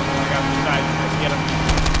 guys. I got beside me. Let's get him.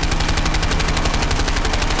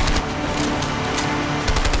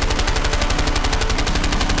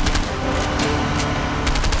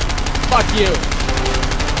 Fuck you.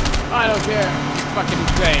 I don't care. It's fucking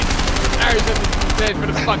insane. I already said this is insane from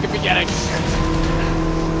the fucking beginning.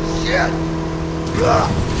 Shit!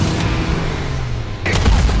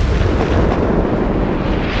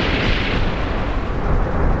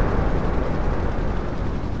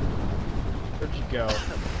 Where'd you go?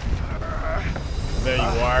 There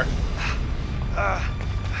you are.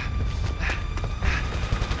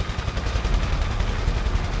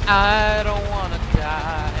 I don't wanna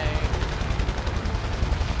die.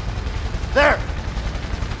 There!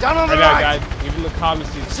 Down on the Right now, right! guys, leave in the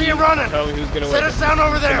comments. See you running! Tell me who's gonna win. Set us down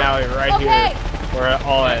over there! Finale right Okay. here. We're at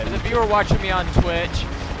all For in. the viewer watching me on Twitch,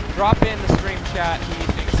 drop in the stream chat who you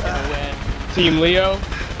think is gonna win. Team Leo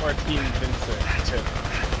or Team Vincent?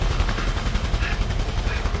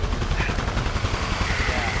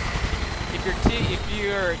 Yeah. If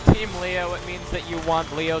you're Team Leo, it means that you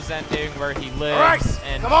want Leo's ending where he lives Alright!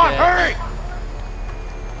 and Come on, shit. hurry!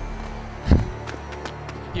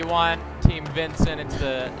 If you want Team Vincent, it's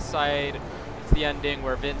the ending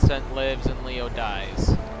where Vincent lives and Leo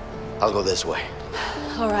dies. I'll go this way.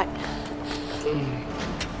 All right.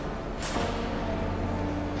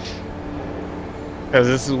 Because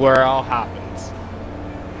this is where it all happens.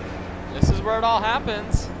 This is where it all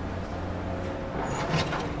happens.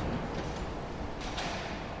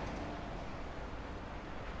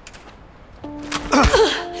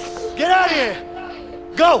 Get out of here!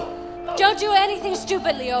 Go! Don't do anything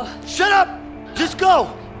stupid, Leo. Shut up! Just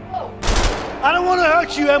go! I don't want to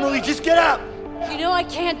hurt you, Emily. Just get out! You know I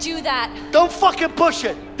can't do that. Don't fucking push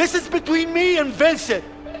it! This is between me and Vincent!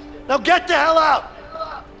 Now get the hell out!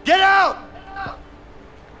 Get out!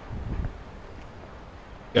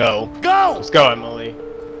 Go. Go! Let's go, Emily.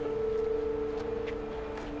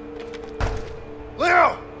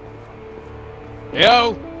 Leo!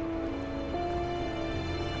 Yo!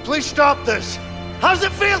 Please stop this! How's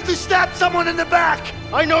it feel to stab someone in the back?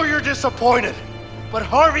 I know you're disappointed, but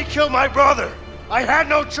Harvey killed my brother. I had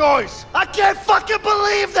no choice. I can't fucking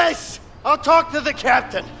believe this! I'll talk to the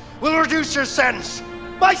captain. We'll reduce your sentence.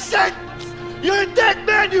 My sentence? You're a dead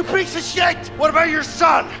man, you piece of shit! What about your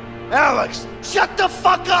son? Alex, shut the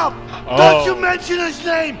fuck up! Oh. Don't you mention his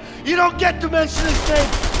name! You don't get to mention his name!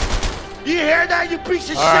 You hear that, you piece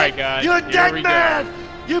of All shit? right, guys, You're a here dead we go. man!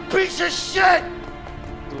 You piece of shit!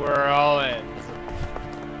 We're all in.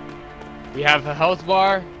 We have a health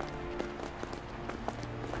bar.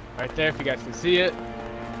 Right there, if you guys can see it.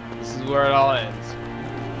 This is where it all ends.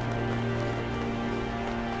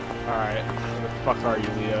 Alright, where the fuck are you,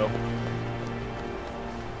 Leo?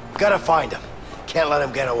 Gotta find him. Can't let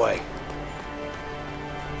him get away.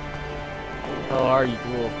 Where the hell are you,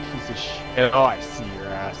 you little piece of shit? Oh, I see your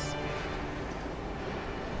ass.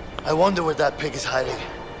 I wonder where that pig is hiding.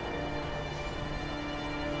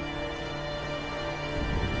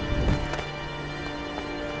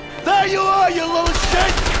 There you are, you little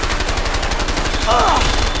shit!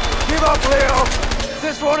 Give up, Leo!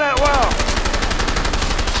 This won't end well!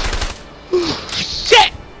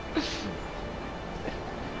 Shit!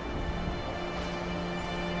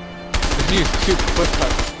 You shoot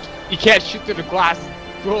footprints. You can't shoot through the glass,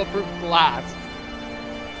 bulletproof glass.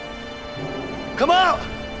 Come out!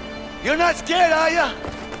 You're not scared, are ya?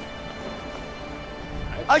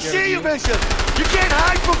 I see you, Vincent! You can't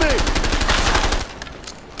hide from me!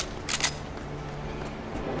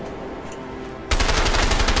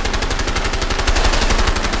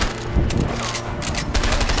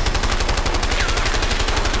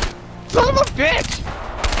 Son of a bitch!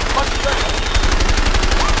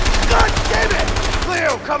 God damn it!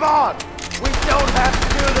 Leo, come on! We don't have to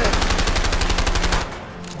do this!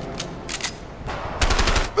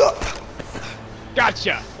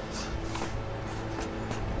 Gotcha!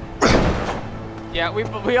 Yeah,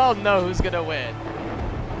 we all know who's gonna win.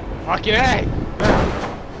 Fucking A!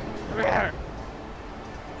 Come here!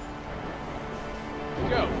 Where'd you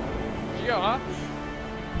go? Where'd you go, huh?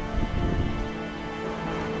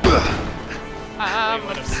 I'm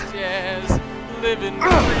upstairs, living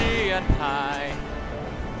free and high.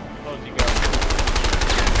 Where'd you go?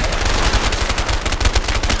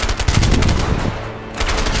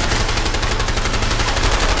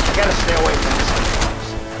 I gotta stay away from this sometimes.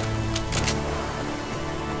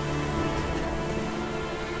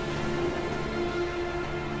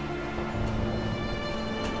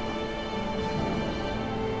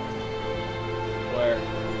 Where?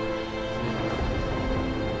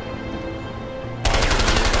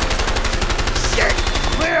 Shit!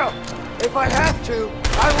 Leo! If I have to,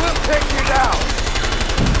 I will take you down!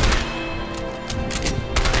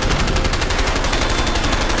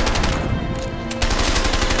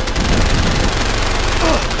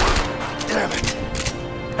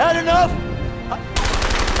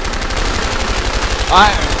 I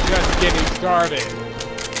am just getting started.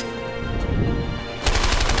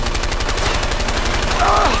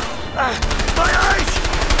 My eyes!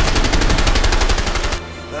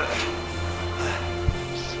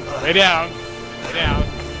 Lay down. Lay down.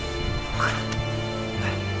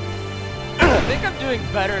 I think I'm doing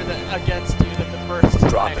better against you than the first time.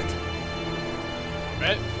 Drop it.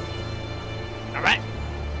 Alright. Alright.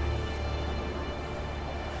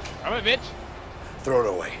 Alright, bitch. Throw it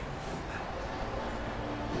away.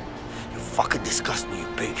 You fucking disgust me, you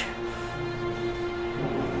pig.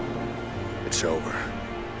 It's over.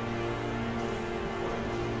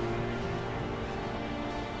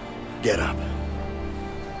 Get up.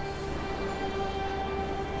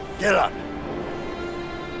 Get up.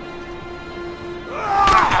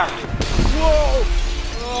 Whoa!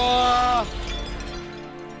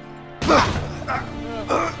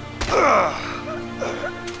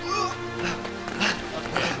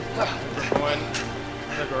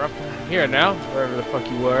 We're up here now, wherever the fuck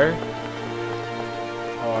you were.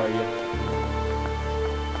 How are you?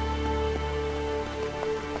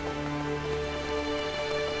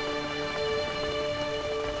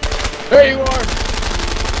 There you are!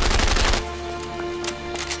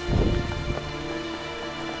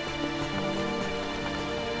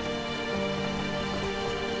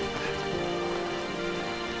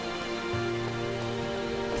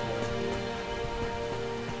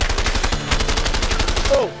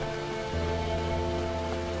 Oh!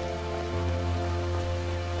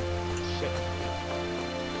 Shit.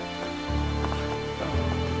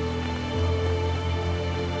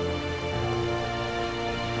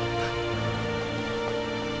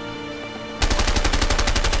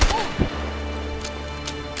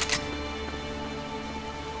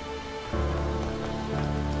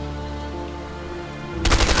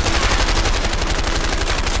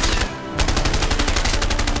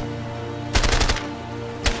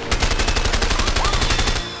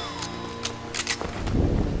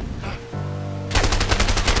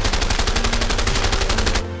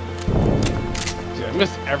 I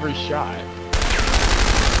missed every shot.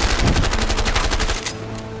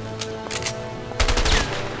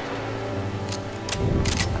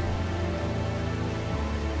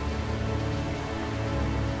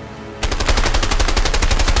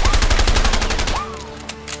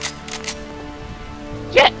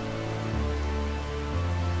 Shit!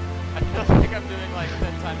 I feel like I'm doing like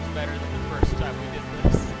 10 times better than the first time we did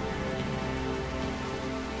this.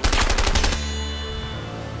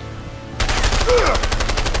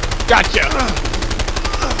 Gotcha!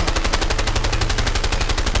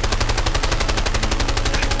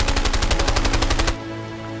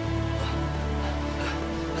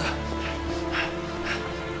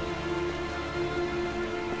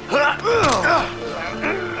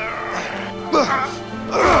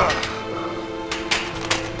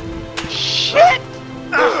 Shit!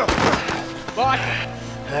 Fuck!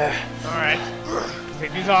 Alright.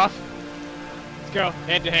 Take these off. Let's go.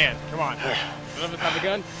 Hand to hand. Come on. None of us have a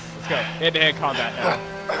gun? Let's go. Hand to hand combat now.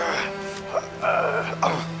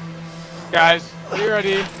 Guys, are you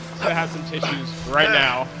ready to have some tissues right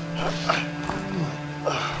now?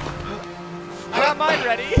 I got mine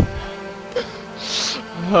ready.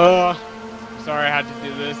 Sorry I had to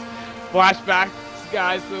do this. Flashbacks,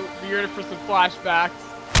 guys, so be ready for some flashbacks.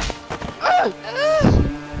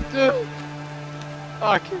 Dude.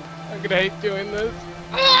 Fuck, I'm gonna hate doing this.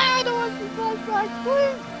 I don't want some flashbacks,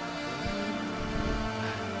 please.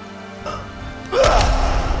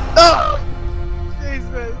 Oh!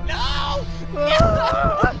 Jesus. No!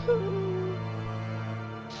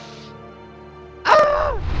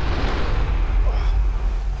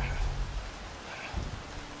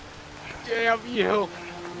 Damn you.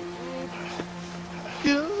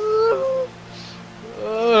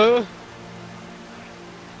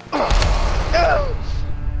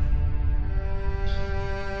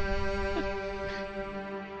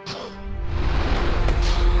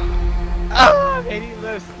 I'm hating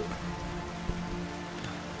this.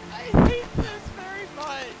 I hate this very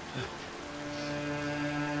much.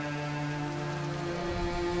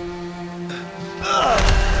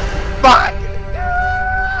 Fuck!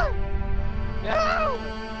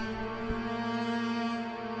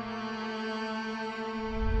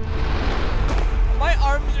 My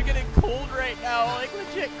arms are getting cold right now, like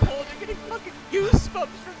legit cold. I'm getting fucking goosebumps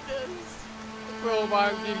from this. Bro,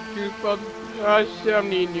 I'm getting goosebumps. Oh shit, I'm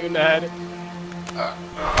needing you in the head.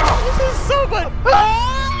 This is so much.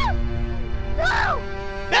 Ah! No!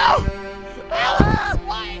 No! Alex,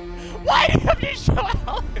 why? Why do you have to show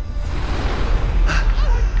Alex?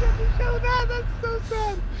 Alex, you have to show that. That's so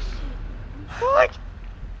sad. Fuck.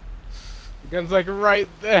 The gun's like right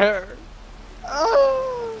there. We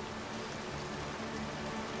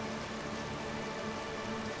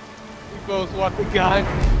both want the gun.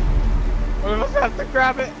 One of us has to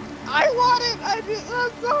grab it. I want it!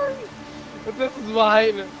 I'm sorry! But this is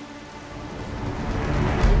mine. This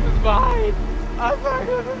is mine. I'm sorry,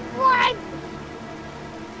 this is mine!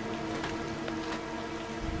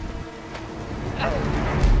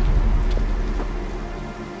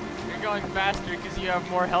 You're going faster because you have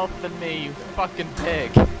more health than me, you fucking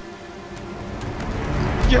pig.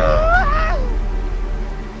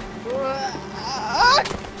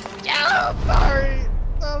 I'm sorry.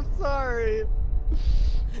 I'm sorry.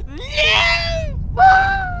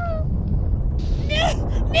 No!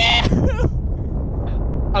 No!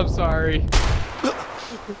 I'm sorry.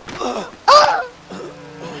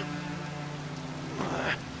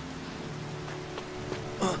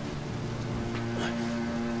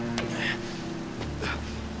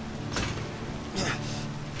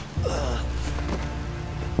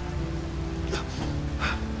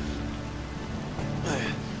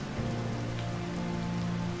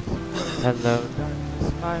 Hello,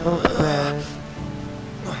 darkness, my old friend.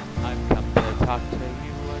 I've come to talk to you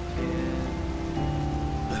again.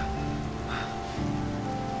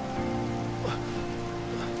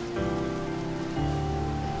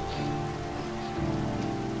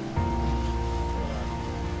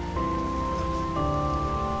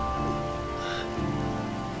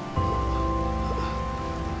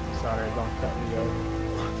 Sorry, don't cut me out.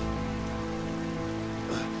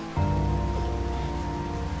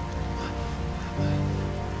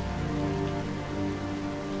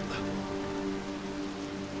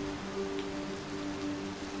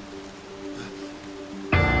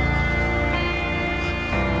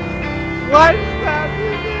 What is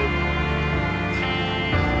happening?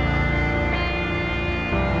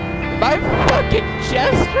 My fucking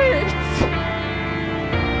chest hurts!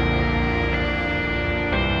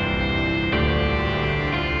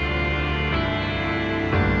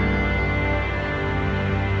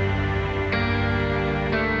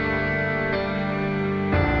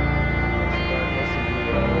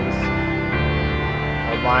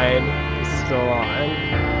 My mind is still on.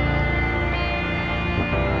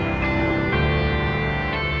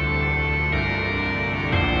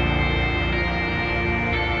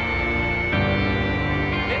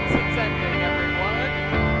 Vincent's ending, everyone!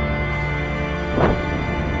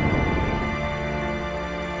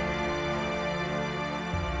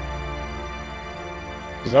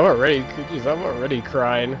 I'm already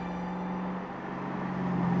crying.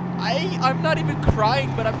 I'm not even crying,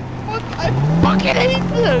 but I fucking hate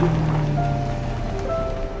this!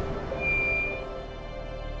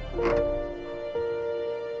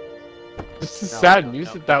 This is sad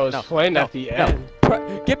music that was playing at the end.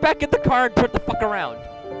 Get back in the car and turn the fuck around.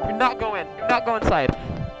 Do not go in. Do not go inside.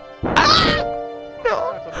 Ah!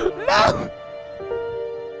 No! No!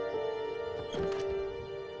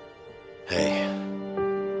 Hey,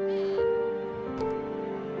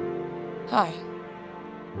 Hi.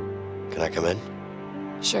 can I come in?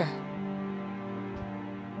 Sure.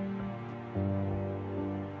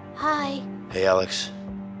 Hi. Hey, Alex.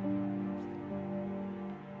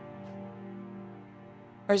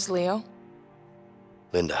 Where's Leo?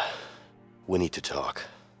 Linda, we need to talk.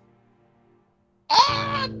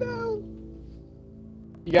 Ah, no!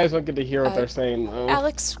 You guys don't get to hear what they're saying, though.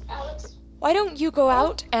 Alex, why don't you go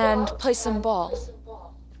out and play some ball?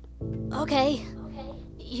 Okay.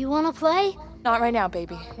 You wanna play? Not right now,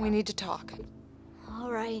 baby. We need to talk.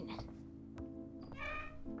 All right.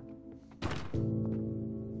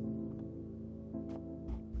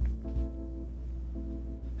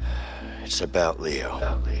 It's about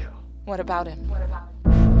Leo. What about him?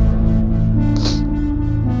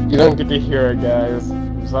 You don't get to hear it, guys.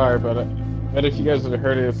 I'm sorry, but if you guys would have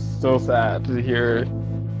heard it, it's still sad to hear it.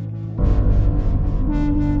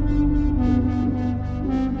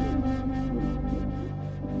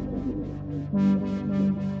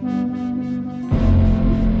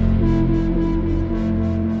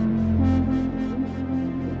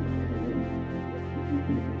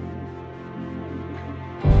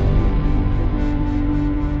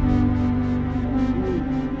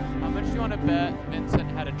 How much do you want to bet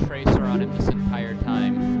Vincent had a tracer on him this entire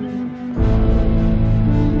time?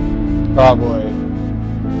 Probably.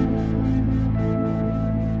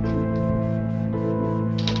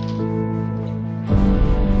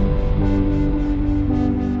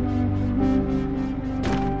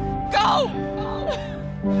 Go!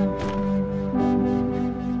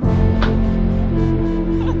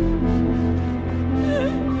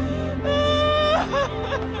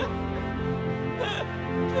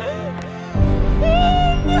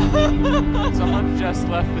 Someone just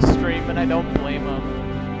left the stream and I don't blame them.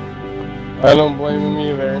 I don't blame him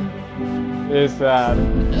either. It's sad.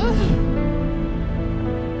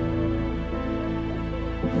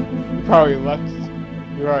 You probably left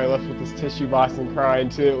with this tissue box and crying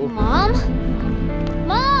too. Mom?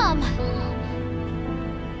 Mom!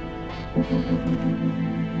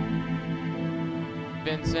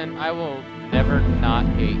 Vincent, I will never not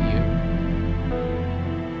hate you.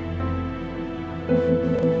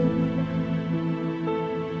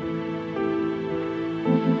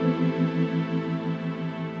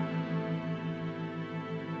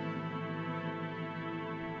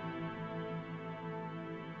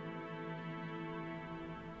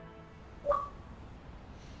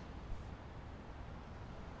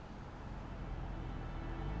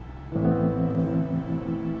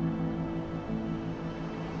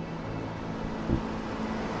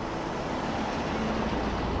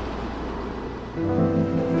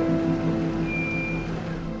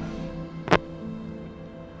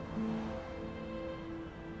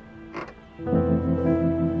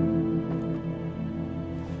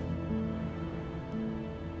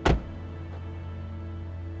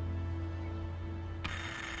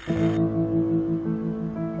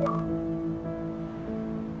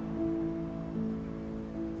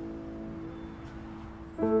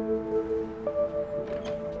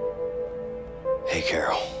 Hey,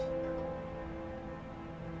 Carol.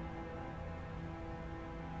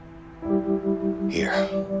 Here.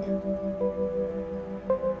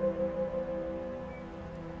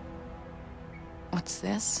 What's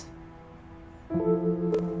this?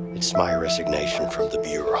 It's my resignation from the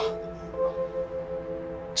Bureau.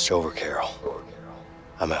 It's over, Carol.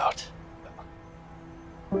 I'm out.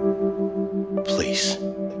 Please.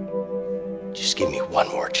 Just give me one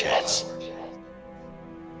more chance.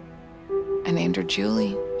 I named her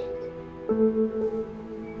Julie.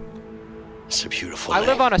 It's a beautiful I name.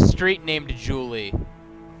 live on a street named Julie.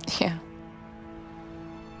 Yeah.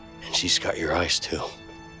 And she's got your eyes, too.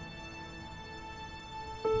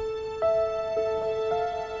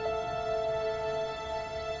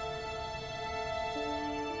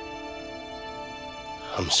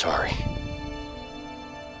 I'm sorry.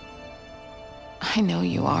 I know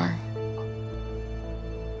you are.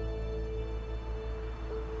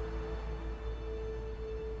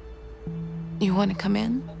 You want to come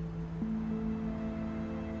in?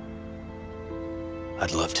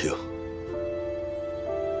 I'd love to.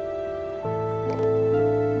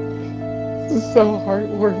 This is so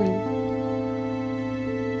heartwarming.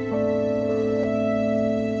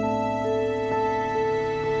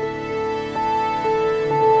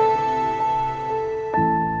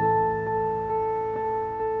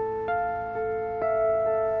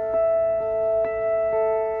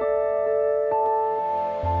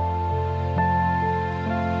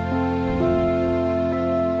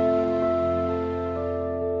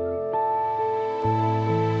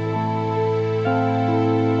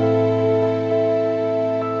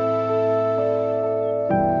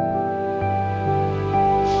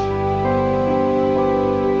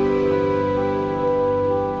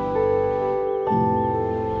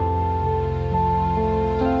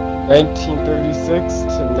 From 1936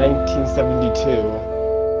 to 1972.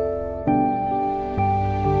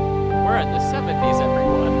 We're in the 70s,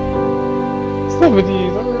 everyone.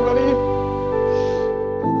 70s, everybody!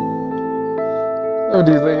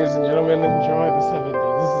 70s, ladies and gentlemen, enjoy the 70s.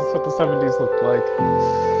 This is what the 70s looked like.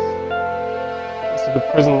 This is the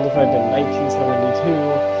prison looked like in 1972.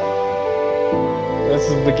 This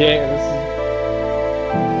is the game, this is...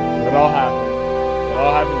 It all happened. It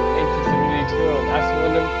all happened in 1972, and that's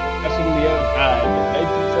when Leo died, in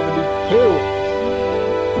 1972.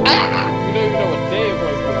 We don't even know what day it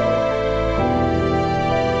was, though.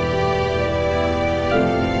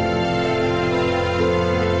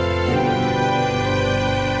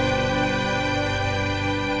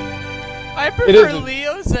 I prefer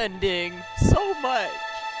Leo's ending so much.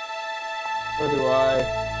 So do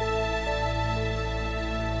I.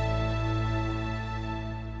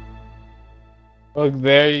 Look,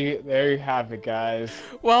 there you have it, guys.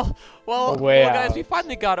 Well, way guys, out. we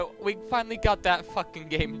finally got it. We finally got that fucking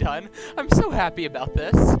game done. I'm so happy about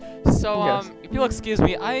this. So, Yes. if you'll excuse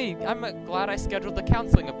me, I'm glad I scheduled the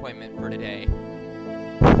counseling appointment for today.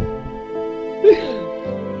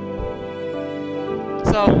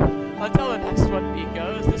 So, until the next one,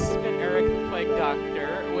 beekos, this has been Eric the Plague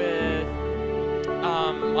Doctor with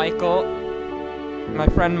Michael. My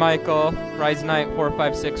friend Michael, Rise Knight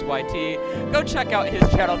 456YT. Go check out his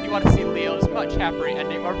channel if you want to see Leo's much happier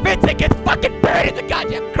ending, or Vincent gets fucking buried in the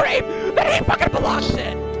goddamn grave that he fucking belongs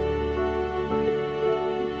in.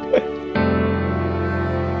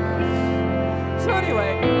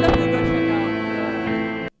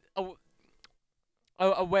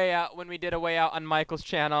 a way out when we did a way out on Michael's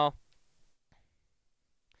channel.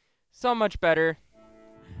 So much better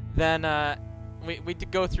than we did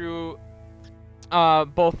go through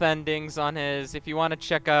both endings on his. If you want to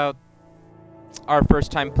check out our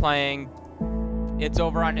first time playing, it's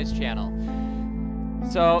over on his channel.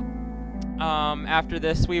 So after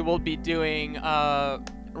this we will be doing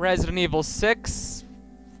Resident Evil 6.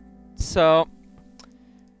 So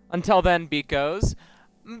until then, beekos,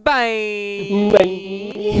 bye.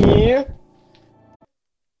 Bye.